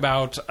talk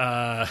about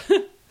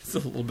it's a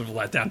little bit of a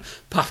letdown,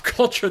 pop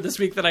culture this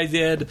week that I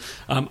did.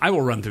 I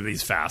will run through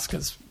these fast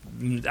because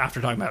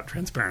after talking about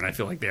Transparent, I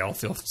feel like they all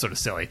feel sort of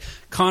silly.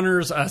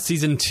 Connors,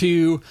 season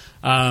 2,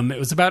 it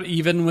was about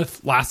even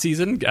with last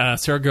season.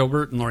 Sarah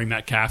Gilbert and Laurie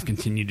Metcalf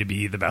continue to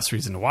be the best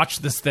reason to watch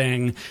this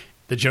thing.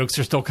 The jokes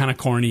are still kind of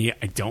corny.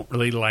 I don't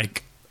really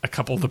like a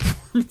couple of the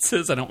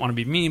performances. I don't want to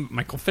be mean.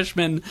 Michael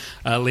Fishman,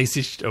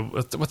 Lacey,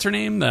 what's her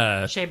name?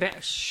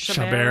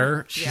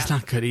 Chabert. She's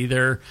not good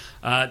either.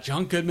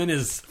 John Goodman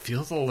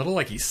feels a little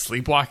like he's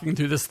sleepwalking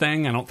through this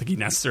thing. I don't think he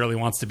necessarily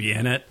wants to be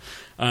in it.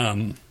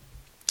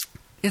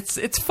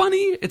 It's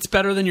funny. It's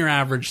better than your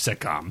average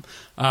sitcom.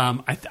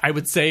 I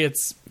would say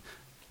it's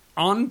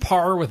on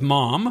par with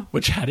Mom,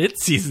 which had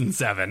its season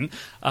 7.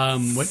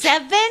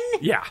 7?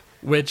 Yeah.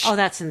 Which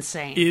that's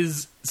insane.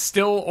 Is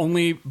still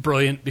only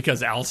brilliant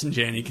because Allison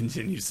Janney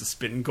continues to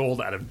spin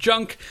gold out of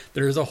junk.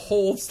 There's a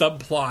whole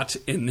subplot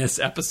in this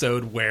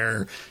episode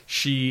where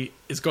she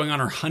is going on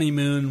her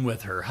honeymoon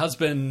with her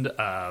husband,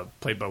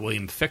 played by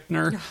William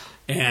Fichtner.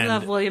 And, I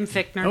love William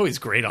Fichtner. Oh, he's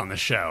great on the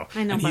show.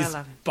 I know, and but I he's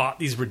love him. bought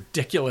these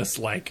ridiculous,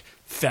 like,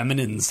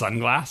 feminine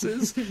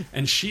sunglasses,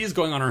 and she is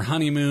going on her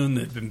honeymoon.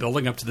 They've been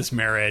building up to this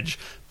marriage,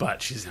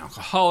 but she's an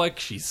alcoholic.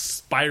 She's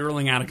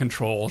spiraling out of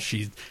control.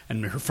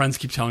 And her friends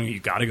keep telling her, you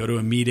got to go to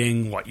a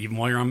meeting, even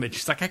while you're on. But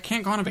she's like, I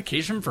can't go on a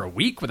vacation for a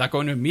week without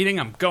going to a meeting.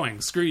 I'm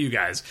going. Screw you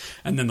guys.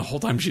 And then the whole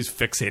time she's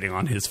fixating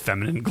on his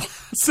feminine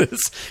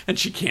glasses, and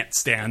she can't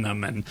stand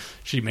them. And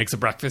she makes a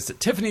breakfast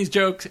at Tiffany's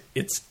joke.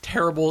 It's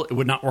terrible. It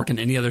would not work in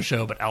any other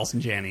show, but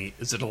Allison Janney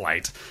is a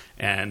delight,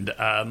 and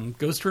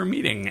goes to her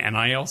meeting. And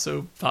I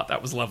also thought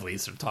that was lovely,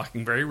 sort of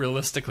talking very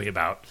realistically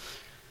about,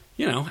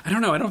 I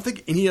don't know, I don't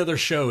think any other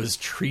show has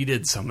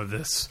treated some of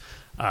this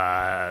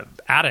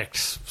addict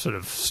sort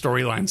of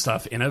storyline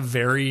stuff in a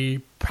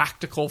very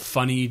practical,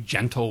 funny,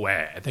 gentle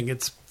way. I think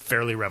it's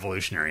fairly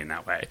revolutionary in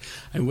that way.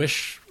 I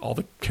wish all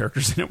the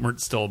characters in it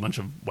weren't still a bunch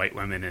of white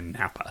women in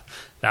Napa.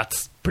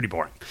 That's pretty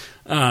boring.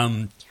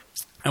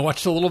 I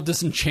watched a little of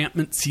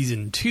Disenchantment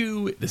Season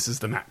 2. This is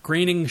the Matt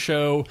Groening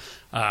show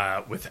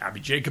with Abby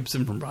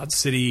Jacobson from Broad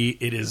City.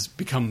 It has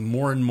become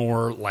more and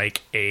more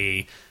like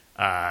a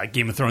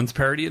Game of Thrones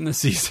parody in this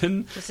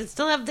season. Does it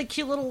still have the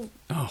cute little...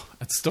 Oh,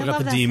 it's still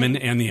got the demon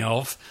and the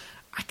elf.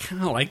 I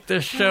kind of like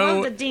this show. I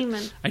love the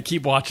demon. I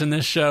keep watching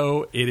this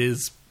show. It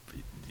is,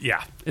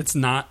 it's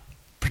not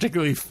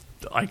particularly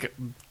like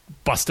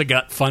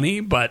bust-a-gut funny,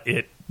 but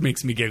it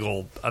makes me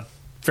giggle a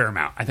fair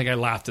amount. I think I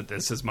laughed at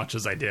this as much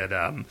as I did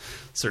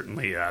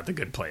certainly The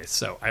Good Place.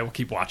 So I will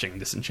keep watching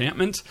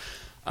Disenchantment.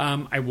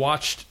 I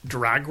watched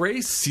Drag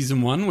Race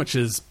Season 1, which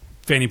is,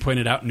 Fanny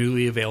pointed out,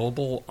 newly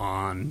available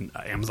on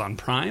Amazon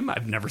Prime.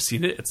 I've never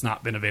seen it. It's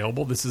not been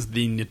available. This is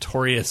the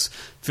notorious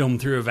film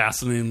through a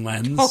Vaseline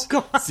lens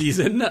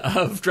season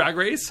of Drag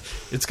Race.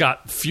 It's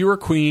got fewer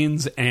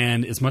queens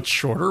and is much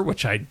shorter,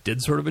 which I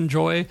did sort of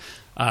enjoy.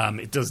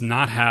 It does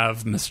not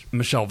have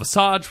Michelle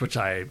Visage, which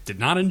I did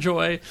not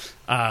enjoy.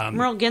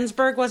 Merle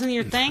Ginsburg wasn't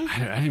your thing? I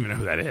don't even know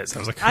who that is. I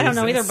was like, I don't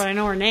know either, but I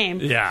know her name.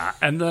 Yeah,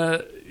 and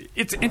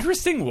it's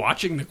interesting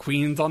watching the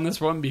queens on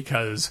this one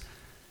because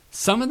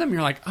some of them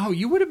you're like, oh,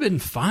 you would have been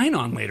fine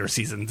on later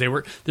seasons.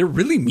 They're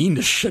really mean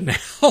to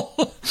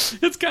Chanel.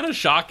 It's kind of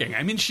shocking.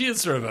 I mean, she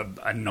is sort of an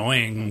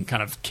annoying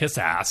kind of kiss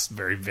ass,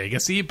 very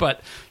Vegas-y,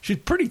 but she's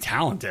pretty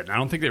talented. I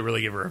don't think they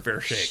really give her a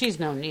fair shake. She's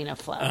no Nina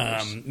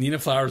Flowers. Nina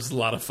Flowers is a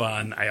lot of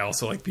fun. I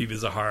also like Piva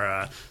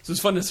Zahara. So it's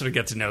fun to sort of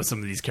get to know some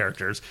of these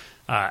characters.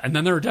 And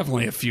then there are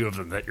definitely a few of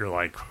them that you're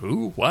like,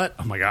 who? What?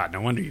 Oh my God,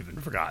 no wonder you've been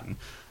forgotten.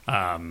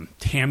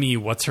 Tammy,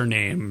 what's her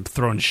name,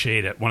 throwing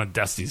shade at one of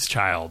Destiny's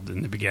Child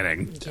in the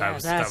beginning. Yeah,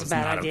 that was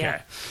not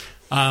idea.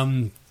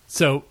 Okay.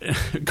 So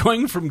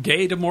going from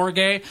gay to more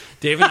gay,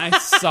 Dave and I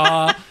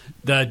saw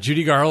the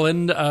Judy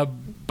Garland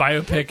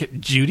biopic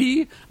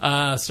Judy,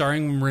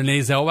 starring Renee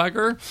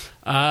Zellweger.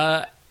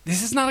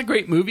 This is not a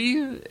great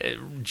movie.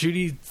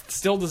 Judy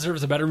still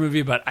deserves a better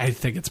movie, but I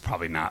think it's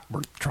probably not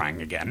worth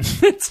trying again.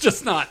 It's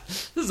just not.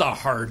 This is a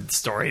hard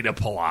story to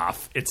pull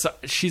off.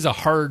 She's a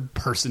hard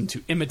person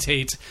to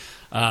imitate.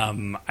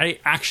 I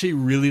actually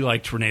really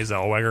liked Renee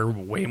Zellweger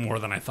way more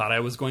than I thought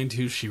I was going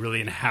to. She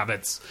really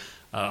inhabits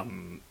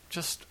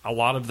just a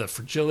lot of the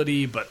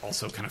fragility, but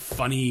also kind of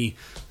funny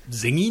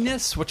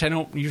zinginess, which I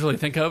don't usually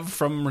think of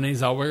from Renee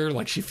Zellweger.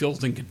 Like, she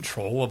feels in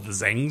control of the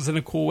zings in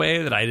a cool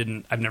way that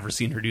I've never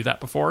seen her do that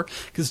before.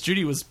 Because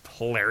Judy was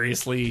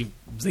hilariously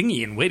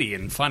zingy and witty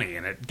and funny,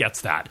 and it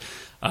gets that.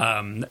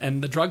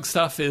 And the drug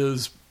stuff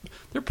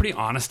they're pretty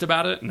honest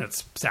about it, and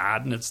it's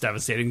sad and it's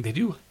devastating. They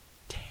do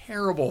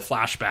terrible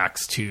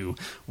flashbacks to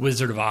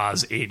Wizard of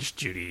Oz aged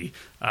Judy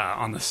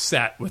on the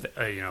set with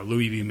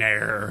Louis B.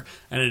 Mayer,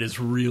 and it is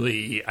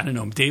really, I don't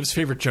know, Dave's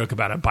favorite joke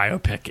about a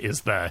biopic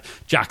is the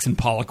Jackson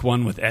Pollock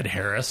one with Ed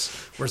Harris,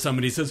 where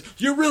somebody says,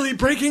 "You're really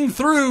breaking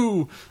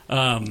through."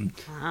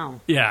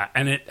 Wow. Yeah,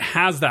 and it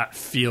has that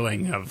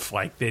feeling of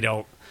like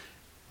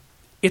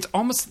it's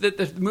almost that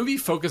the movie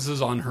focuses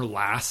on her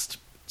last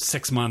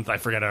 6 month, I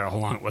forget how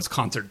long it was,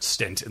 concert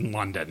stint in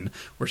London,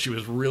 where she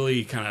was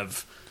really kind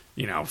of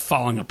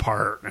falling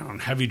apart on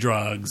heavy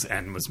drugs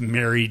and was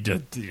married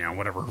to,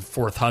 whatever, her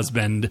fourth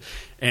husband.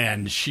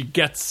 And she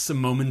gets some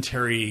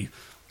momentary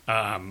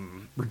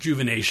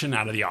rejuvenation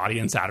out of the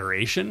audience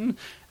adoration.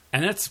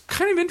 And that's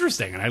kind of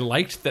interesting. And I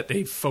liked that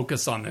they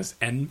focused on this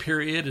end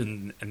period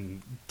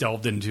and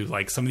delved into,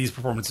 like, some of these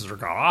performances are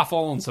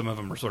god-awful and some of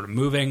them are sort of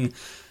moving.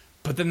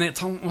 But then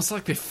it's almost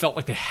like they felt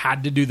like they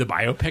had to do the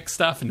biopic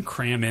stuff and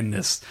cram in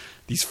these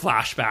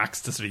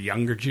flashbacks to sort of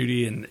younger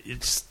Judy. And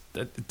it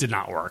did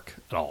not work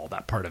at all,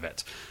 that part of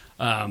it.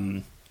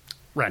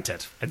 Rent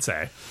it, I'd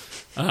say.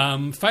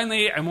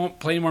 Finally, I won't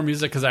play any more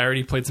music because I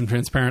already played some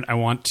Transparent. I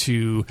want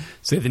to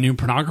say the new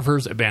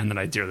Pornographers, a band that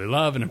I dearly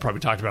love and have probably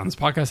talked about on this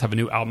podcast, have a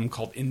new album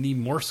called In the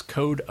Morse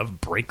Code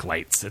of Brake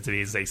Lights. It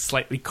is a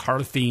slightly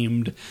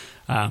car-themed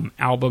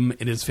album.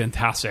 It is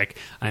fantastic.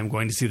 I'm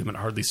going to see them at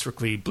Hardly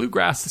Strictly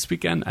Bluegrass this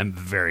weekend. I'm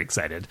very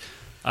excited.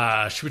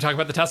 Should we talk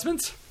about the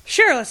Testaments?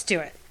 Sure, let's do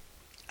it.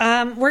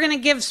 We're going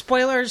to give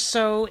spoilers,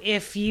 so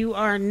if you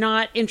are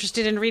not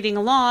interested in reading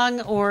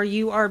along or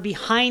you are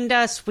behind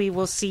us, we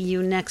will see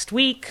you next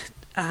week.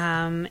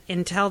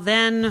 Until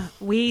then,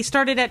 we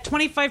started at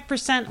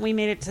 25%. We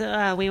made it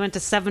to, we went to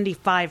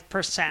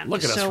 75%.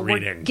 Look at us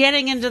reading. We're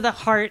getting into the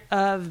heart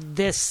of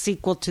this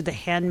sequel to The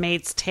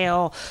Handmaid's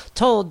Tale,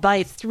 told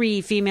by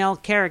 3 female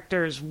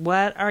characters.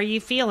 What are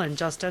you feeling,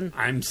 Justin?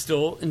 I'm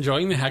still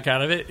enjoying the heck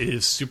out of it. It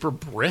is super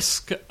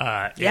brisk.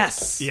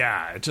 Yes.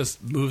 It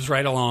just moves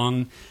right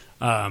along.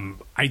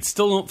 I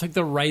still don't think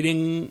the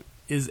writing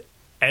is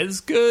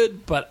as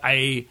good, but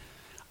we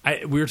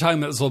were talking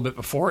about this a little bit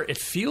before. It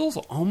feels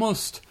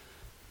almost...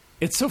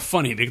 It's so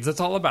funny because it's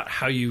all about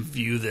how you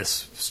view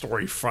this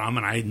story from,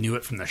 and I knew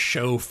it from the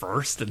show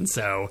first, and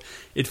so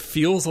it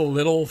feels a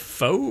little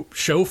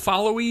show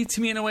follow-y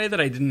to me in a way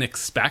that I didn't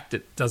expect.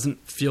 It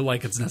doesn't feel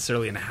like it's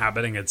necessarily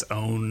inhabiting its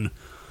own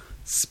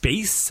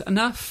space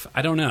enough.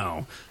 I don't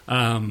know.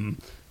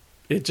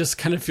 It just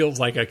kind of feels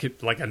like a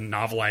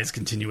novelized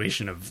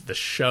continuation of the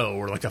show,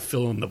 or like a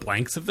fill in the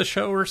blanks of the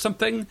show or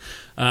something.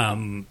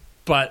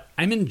 but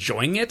I'm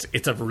enjoying it.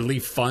 It's a really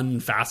fun,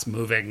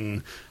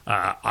 fast-moving,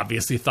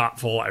 obviously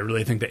thoughtful. I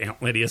really think the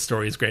Aunt Lydia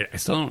story is great. I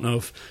still don't know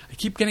if... I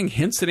keep getting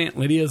hints that Aunt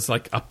Lydia's,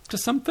 like, up to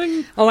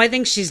something. Oh, I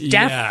think she's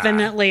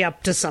definitely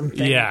up to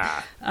something.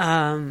 Yeah.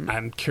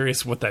 I'm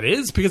curious what that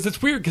is, because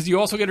it's weird, because you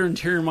also get her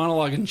interior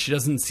monologue, and she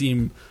doesn't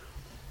seem...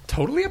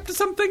 totally up to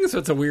something, so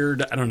it's a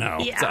weird, I don't know,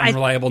 it's an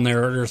unreliable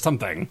narrator or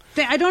something.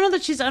 I don't know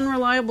that she's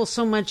unreliable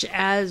so much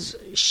as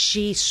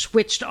she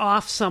switched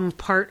off some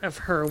part of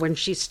her when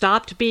she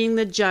stopped being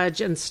the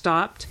judge and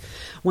stopped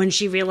when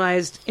she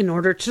realized, in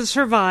order to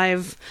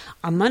survive,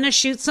 I'm going to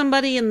shoot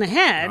somebody in the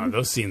head. Oh,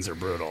 those scenes are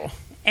brutal.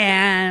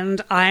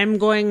 And I'm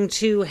going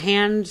to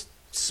hand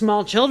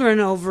small children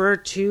over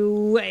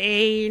to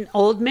an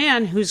old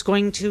man who's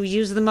going to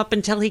use them up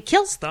until he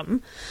kills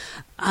them.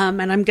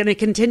 And I'm going to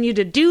continue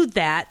to do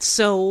that.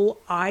 So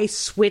I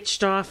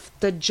switched off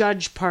the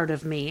judge part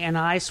of me, and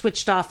I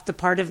switched off the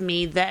part of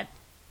me that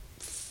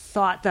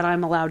thought that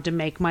I'm allowed to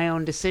make my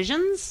own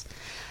decisions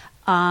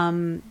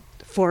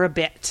for a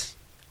bit.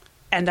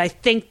 And I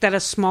think that a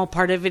small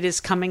part of it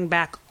is coming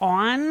back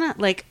on.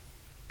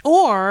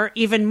 Or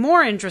even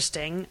more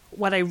interesting,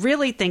 what I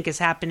really think is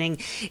happening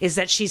is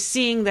that she's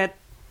seeing that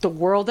the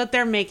world that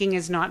they're making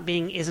is not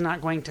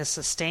going to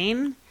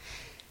sustain.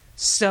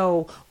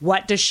 So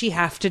what does she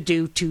have to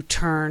do to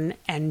turn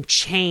and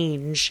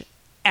change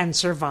and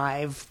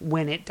survive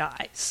when it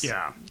dies?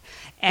 Yeah.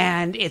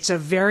 And it's a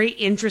very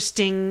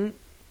interesting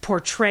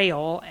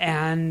portrayal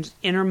and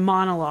inner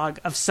monologue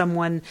of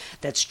someone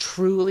that's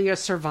truly a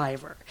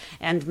survivor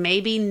and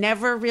maybe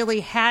never really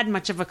had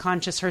much of a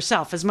conscience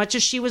herself. As much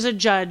as she was a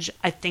judge,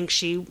 I think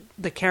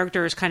the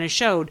characters kind of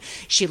showed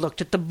she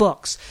looked at the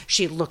books,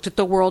 she looked at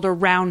the world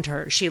around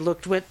her, she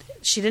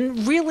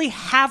didn't really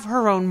have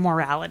her own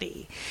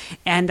morality.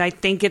 And I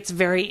think it's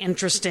very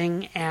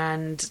interesting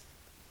and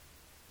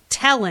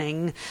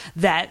telling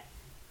that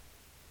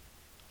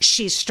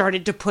she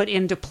started to put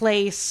into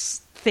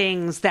place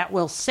things that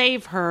will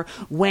save her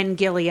when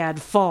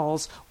Gilead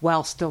falls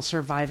while still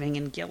surviving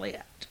in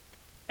Gilead.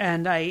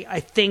 And I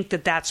think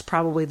that that's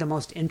probably the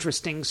most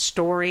interesting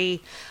story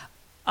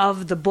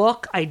of the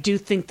book. I do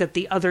think that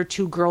the other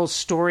two girls'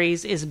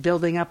 stories is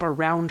building up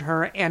around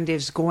her and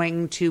is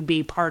going to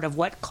be part of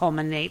what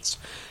culminates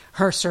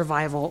her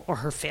survival or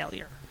her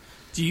failure.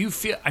 Do you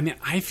feel... I mean,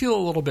 I feel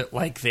a little bit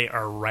like they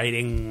are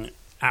writing...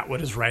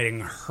 Atwood is writing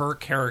her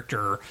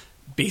character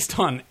based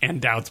on Ann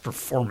Dowd's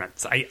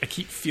performance. I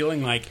keep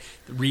feeling like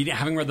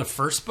having read the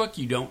first book,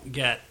 you don't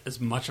get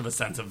as much of a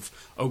sense of,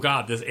 oh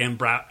God, this Ann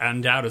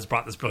Dowd has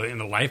brought this brilliant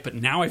into life, but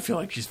now I feel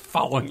like she's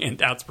following Ann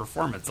Dowd's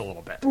performance a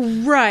little bit.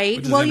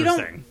 Right. Well, you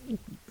don't...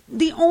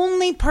 The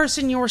only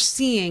person you're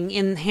seeing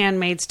in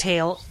Handmaid's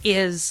Tale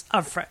is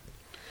Alfred.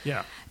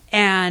 Yeah.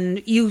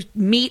 And you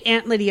meet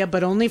Aunt Lydia,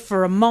 but only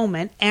for a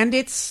moment, and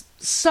it's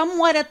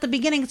somewhat at the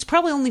beginning. It's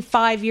probably only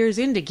 5 years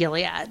into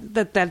Gilead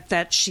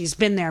that she's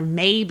been there.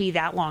 Maybe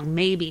that long,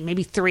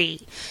 maybe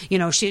 3. You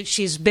know,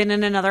 she's been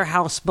in another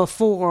house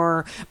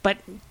before, but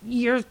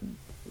you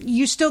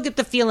still get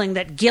the feeling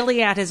that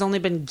Gilead has only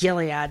been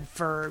Gilead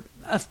for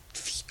a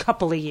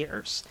couple of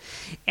years.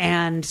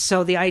 And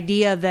so the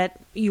idea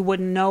that you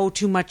wouldn't know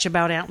too much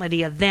about Aunt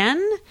Lydia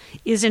then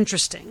is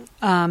interesting.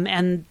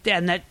 And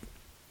that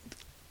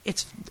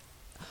it's...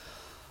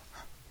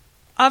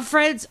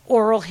 Fred's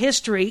oral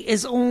history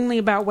is only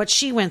about what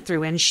she went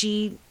through, and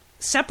she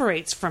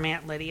separates from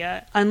Aunt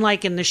Lydia.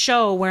 Unlike in the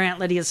show where Aunt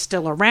Lydia's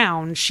still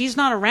around, she's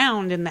not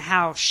around in the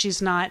house.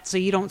 She's not, so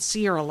you don't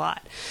see her a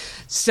lot.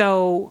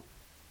 So,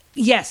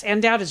 yes,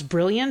 Ann Dowd is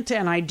brilliant,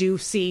 and I do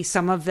see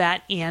some of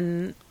that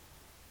in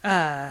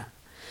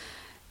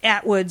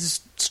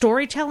Atwood's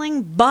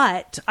storytelling,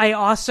 but I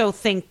also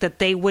think that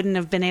they wouldn't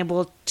have been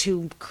able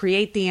to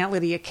create the Aunt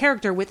Lydia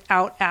character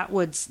without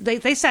Atwood's...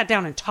 They sat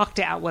down and talked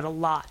to Atwood a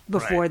lot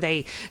before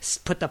they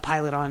put the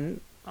pilot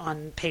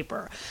on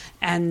paper.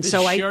 And Did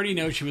she already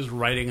know she was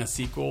writing a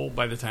sequel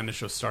by the time the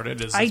show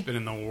started? Has this been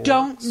in the works? I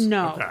don't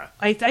know. Okay.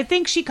 I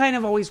think she kind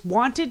of always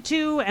wanted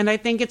to, and I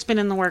think it's been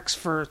in the works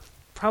for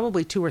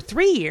probably 2 or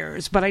 3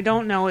 years, but I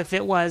don't know if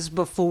it was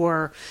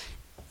before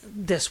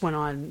this went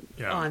on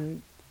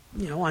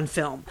on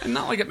film. And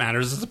not like it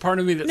matters. There's a part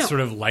of me that sort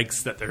of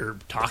likes that they're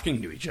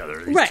talking to each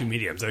other, these two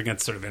mediums. I think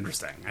that's sort of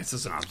interesting. It's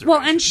just an observation.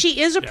 Well, and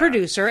she is a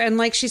producer, and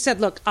like she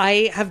said, look,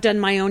 I have done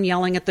my own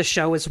yelling at the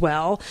show as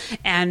well,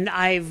 and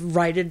I've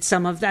righted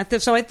some of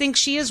that. So I think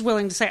she is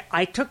willing to say,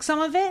 I took some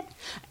of it,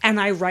 and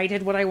I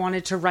righted what I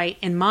wanted to write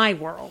in my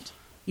world.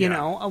 You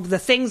know, the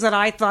things that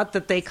I thought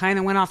that they kind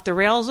of went off the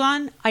rails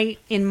on,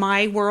 in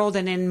my world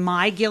and in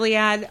my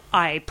Gilead,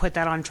 I put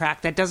that on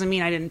track. That doesn't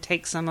mean I didn't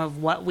take some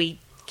of what we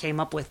came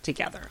up with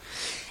together.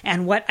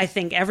 And what I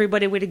think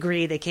everybody would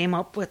agree they came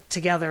up with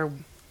together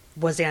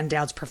was Ann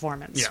Dowd's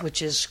performance,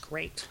 which is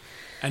great.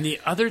 And the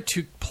other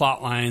two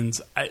plot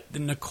lines,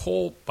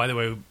 Nicole, by the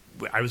way,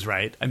 I was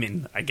right. I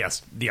mean, I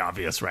guess the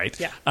obvious right.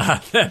 Yeah.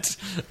 That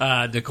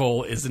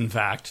Nicole is, in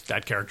fact,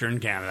 that character in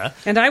Canada.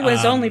 And I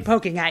was only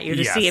poking at you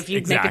to see if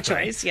you'd make a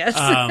choice. Yes.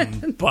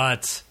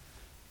 But,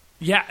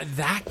 yeah,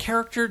 that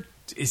character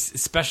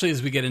especially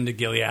as we get into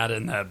Gilead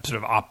and the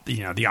sort of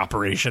the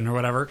operation or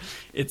whatever,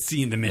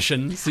 the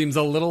mission seems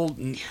a little,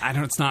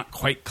 it's not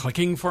quite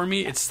clicking for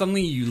me. It's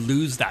suddenly you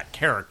lose that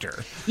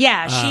character.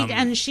 Yeah,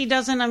 she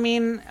doesn't,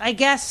 I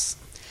guess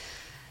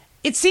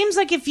it seems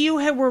like if you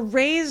were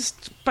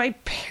raised by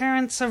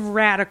parents of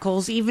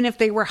radicals, even if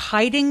they were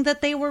hiding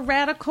that they were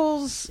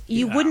radicals,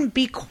 you wouldn't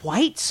be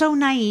quite so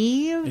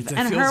naive.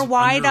 And her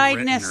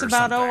wide-eyedness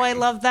about, I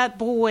love that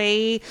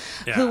boy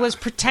who was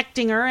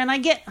protecting her. And I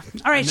get,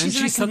 all right, and then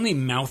she's suddenly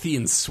mouthy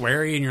and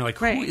sweary, and you're like,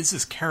 who is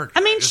this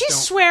character? She's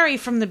sweary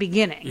from the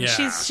beginning.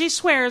 Yeah. She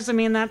swears.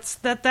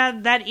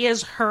 That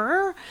is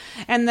her.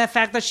 And the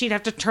fact that she'd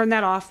have to turn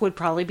that off would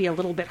probably be a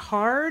little bit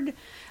hard.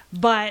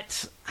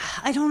 But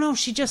I don't know.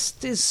 She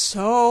just is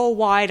so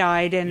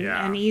wide-eyed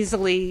and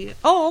easily,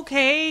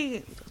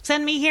 okay,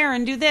 send me here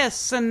and do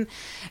this. And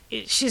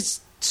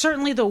she's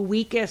certainly the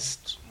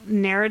weakest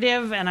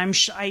narrative. And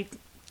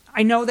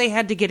I know they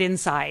had to get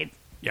inside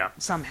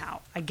somehow.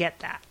 I get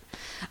that.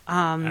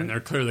 And they're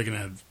clearly going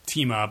to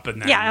team up.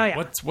 And then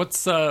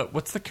what's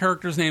the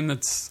character's name?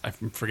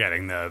 I'm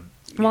forgetting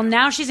Well,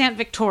 now she's Aunt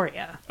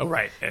Victoria. Oh,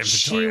 right. Aunt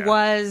Victoria. She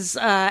was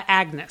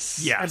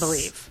Agnes, I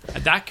believe.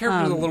 That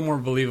character is a little more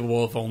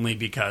believable, if only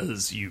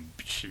because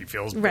she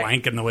feels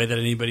blank in the way that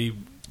anybody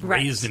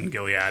raised in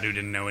Gilead who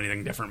didn't know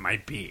anything different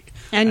might be.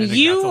 And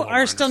you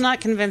are still not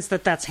convinced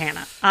that that's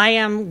Hannah. I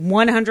am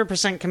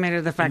 100% committed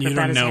to the fact that is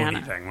Hannah. You don't know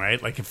anything,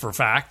 right? Like, for a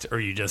fact, or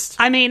you just...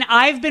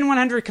 I've been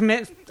 100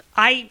 committed...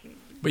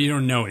 But you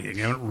don't know anything.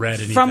 You haven't read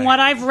anything. From what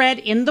I've read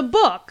in the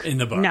book.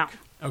 No.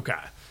 Okay.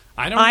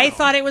 I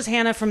thought it was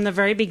Hannah from the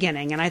very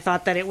beginning, and I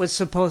thought that it was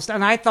supposed to...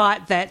 And I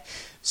thought that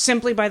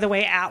simply by the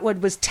way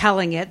Atwood was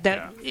telling it,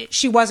 that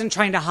she wasn't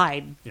trying to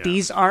hide. Yeah.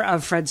 These are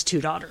of Fred's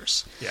two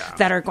daughters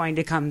that are going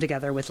to come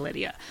together with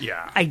Lydia.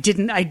 Yeah. I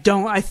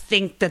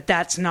think that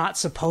that's not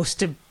supposed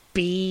to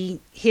be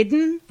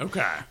hidden.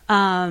 Okay.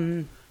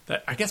 I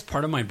guess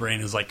part of my brain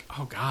is like,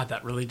 oh, God,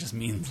 that really just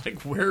means,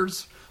 like,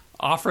 where's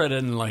Offred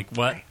and, like,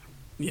 what...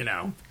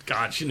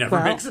 God, she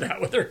never makes it out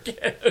with her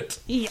kid.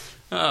 Yeah.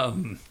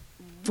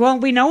 Well,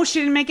 we know she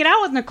didn't make it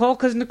out with Nicole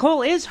because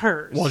Nicole is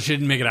hers. Well, she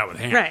didn't make it out with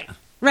Hannah.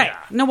 Right. Yeah.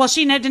 No, well,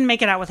 she didn't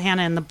make it out with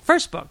Hannah in the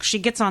first book. She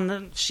gets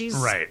on she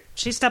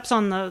steps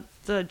on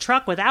the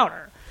truck without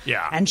her.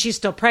 Yeah. And she's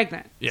still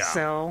pregnant. Yeah.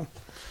 So.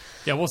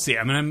 Yeah, we'll see.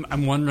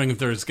 I'm wondering if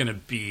there's going to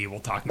be, we'll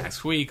talk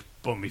next week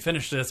when we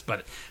finish this,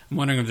 but I'm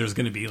wondering if there's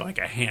going to be like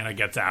a Hannah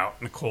gets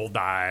out, Nicole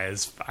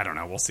dies. I don't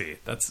know. We'll see.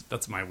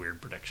 That's my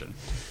weird prediction.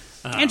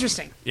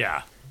 Interesting.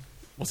 Yeah.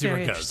 We'll see where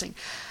it goes. Interesting.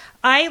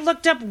 I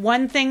looked up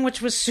one thing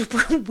which was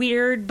super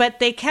weird, but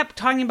they kept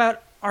talking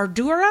about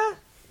Ardura.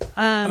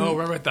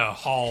 Remember at the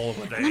hall?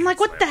 And I'm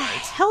like, what the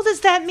hell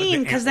does that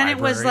mean? Because then it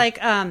was like,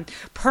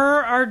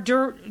 per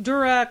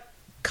Ardura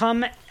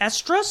cum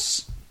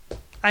estros.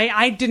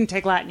 I didn't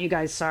take Latin, you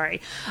guys. Sorry.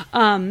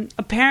 Apparently,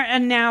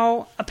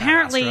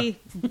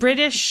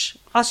 British,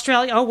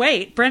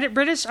 Australia.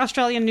 British,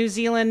 Australia, New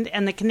Zealand,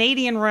 and the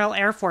Canadian Royal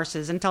Air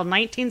Forces until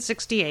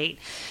 1968.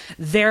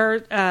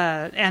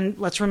 And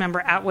let's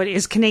remember, Atwood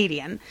is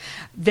Canadian.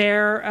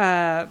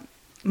 Their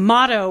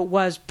motto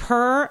was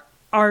 "Per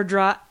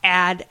Ardra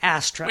ad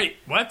Astra." Wait,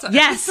 what?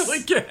 Yes. Are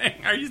you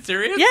kidding? Are you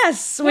serious?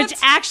 Yes, which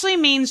actually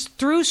means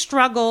through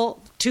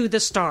struggle to the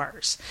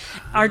stars.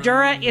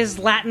 Ardura is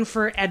Latin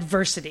for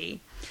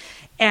adversity.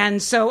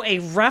 And so a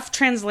rough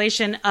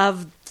translation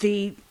of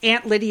the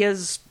Aunt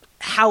Lydia's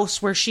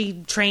house where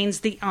she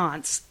trains the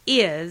aunts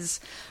is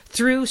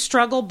through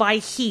struggle by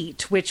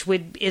heat, which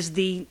is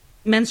the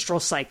menstrual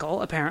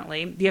cycle,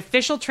 apparently. The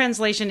official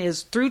translation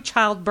is through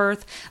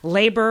childbirth,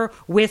 labor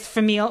with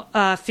female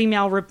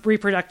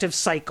reproductive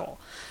cycle.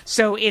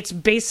 So it's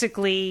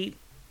basically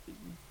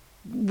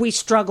we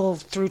struggle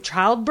through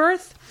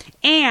childbirth,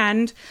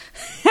 and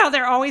how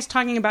they're always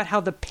talking about how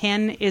the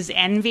pen is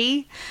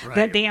envy,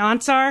 that the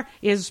aunts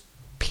is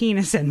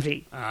penis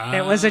envy.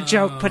 It was a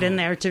joke put in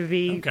there to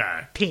be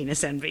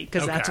penis envy,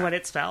 because that's what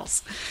it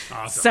spells.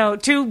 Awesome. So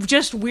two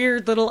just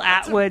weird little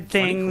Atwood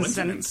things.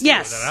 And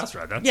yes, that's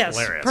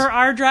hilarious. Per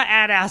Ardra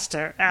ad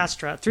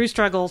Astra, through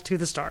struggle to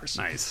the stars.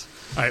 Nice.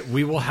 All right,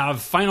 we will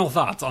have final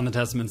thoughts on the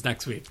Testaments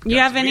next week. You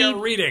have any? We are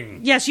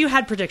reading. Yes, you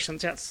had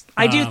predictions. Yes,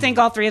 I do think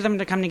all three of them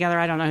to come together.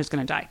 I don't know who's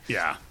going to die.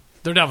 Yeah,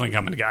 they're definitely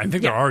coming together. I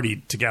think they're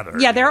already together.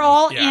 Yeah, they're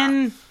all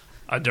in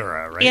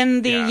Ardura, right?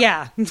 In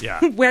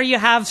the where you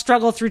have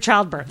struggle through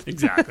childbirth.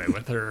 Exactly,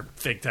 with her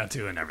fake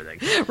tattoo and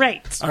everything.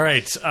 Right. All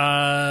right. It's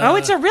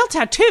a real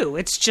tattoo.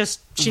 It's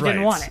just she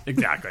didn't want it.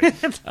 Exactly.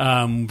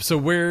 So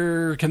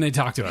where can they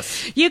talk to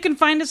us? You can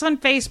find us on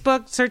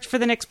Facebook. Search for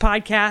the Nix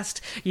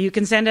Podcast. You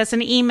can send us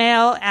an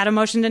email at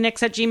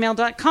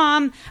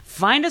emotiontonix@gmail.com.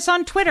 Find us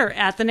on Twitter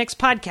at the Nix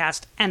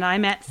Podcast. And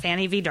I'm at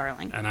Fanny V.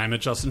 Darling. And I'm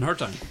at Justin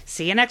Hartung.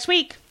 See you next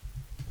week.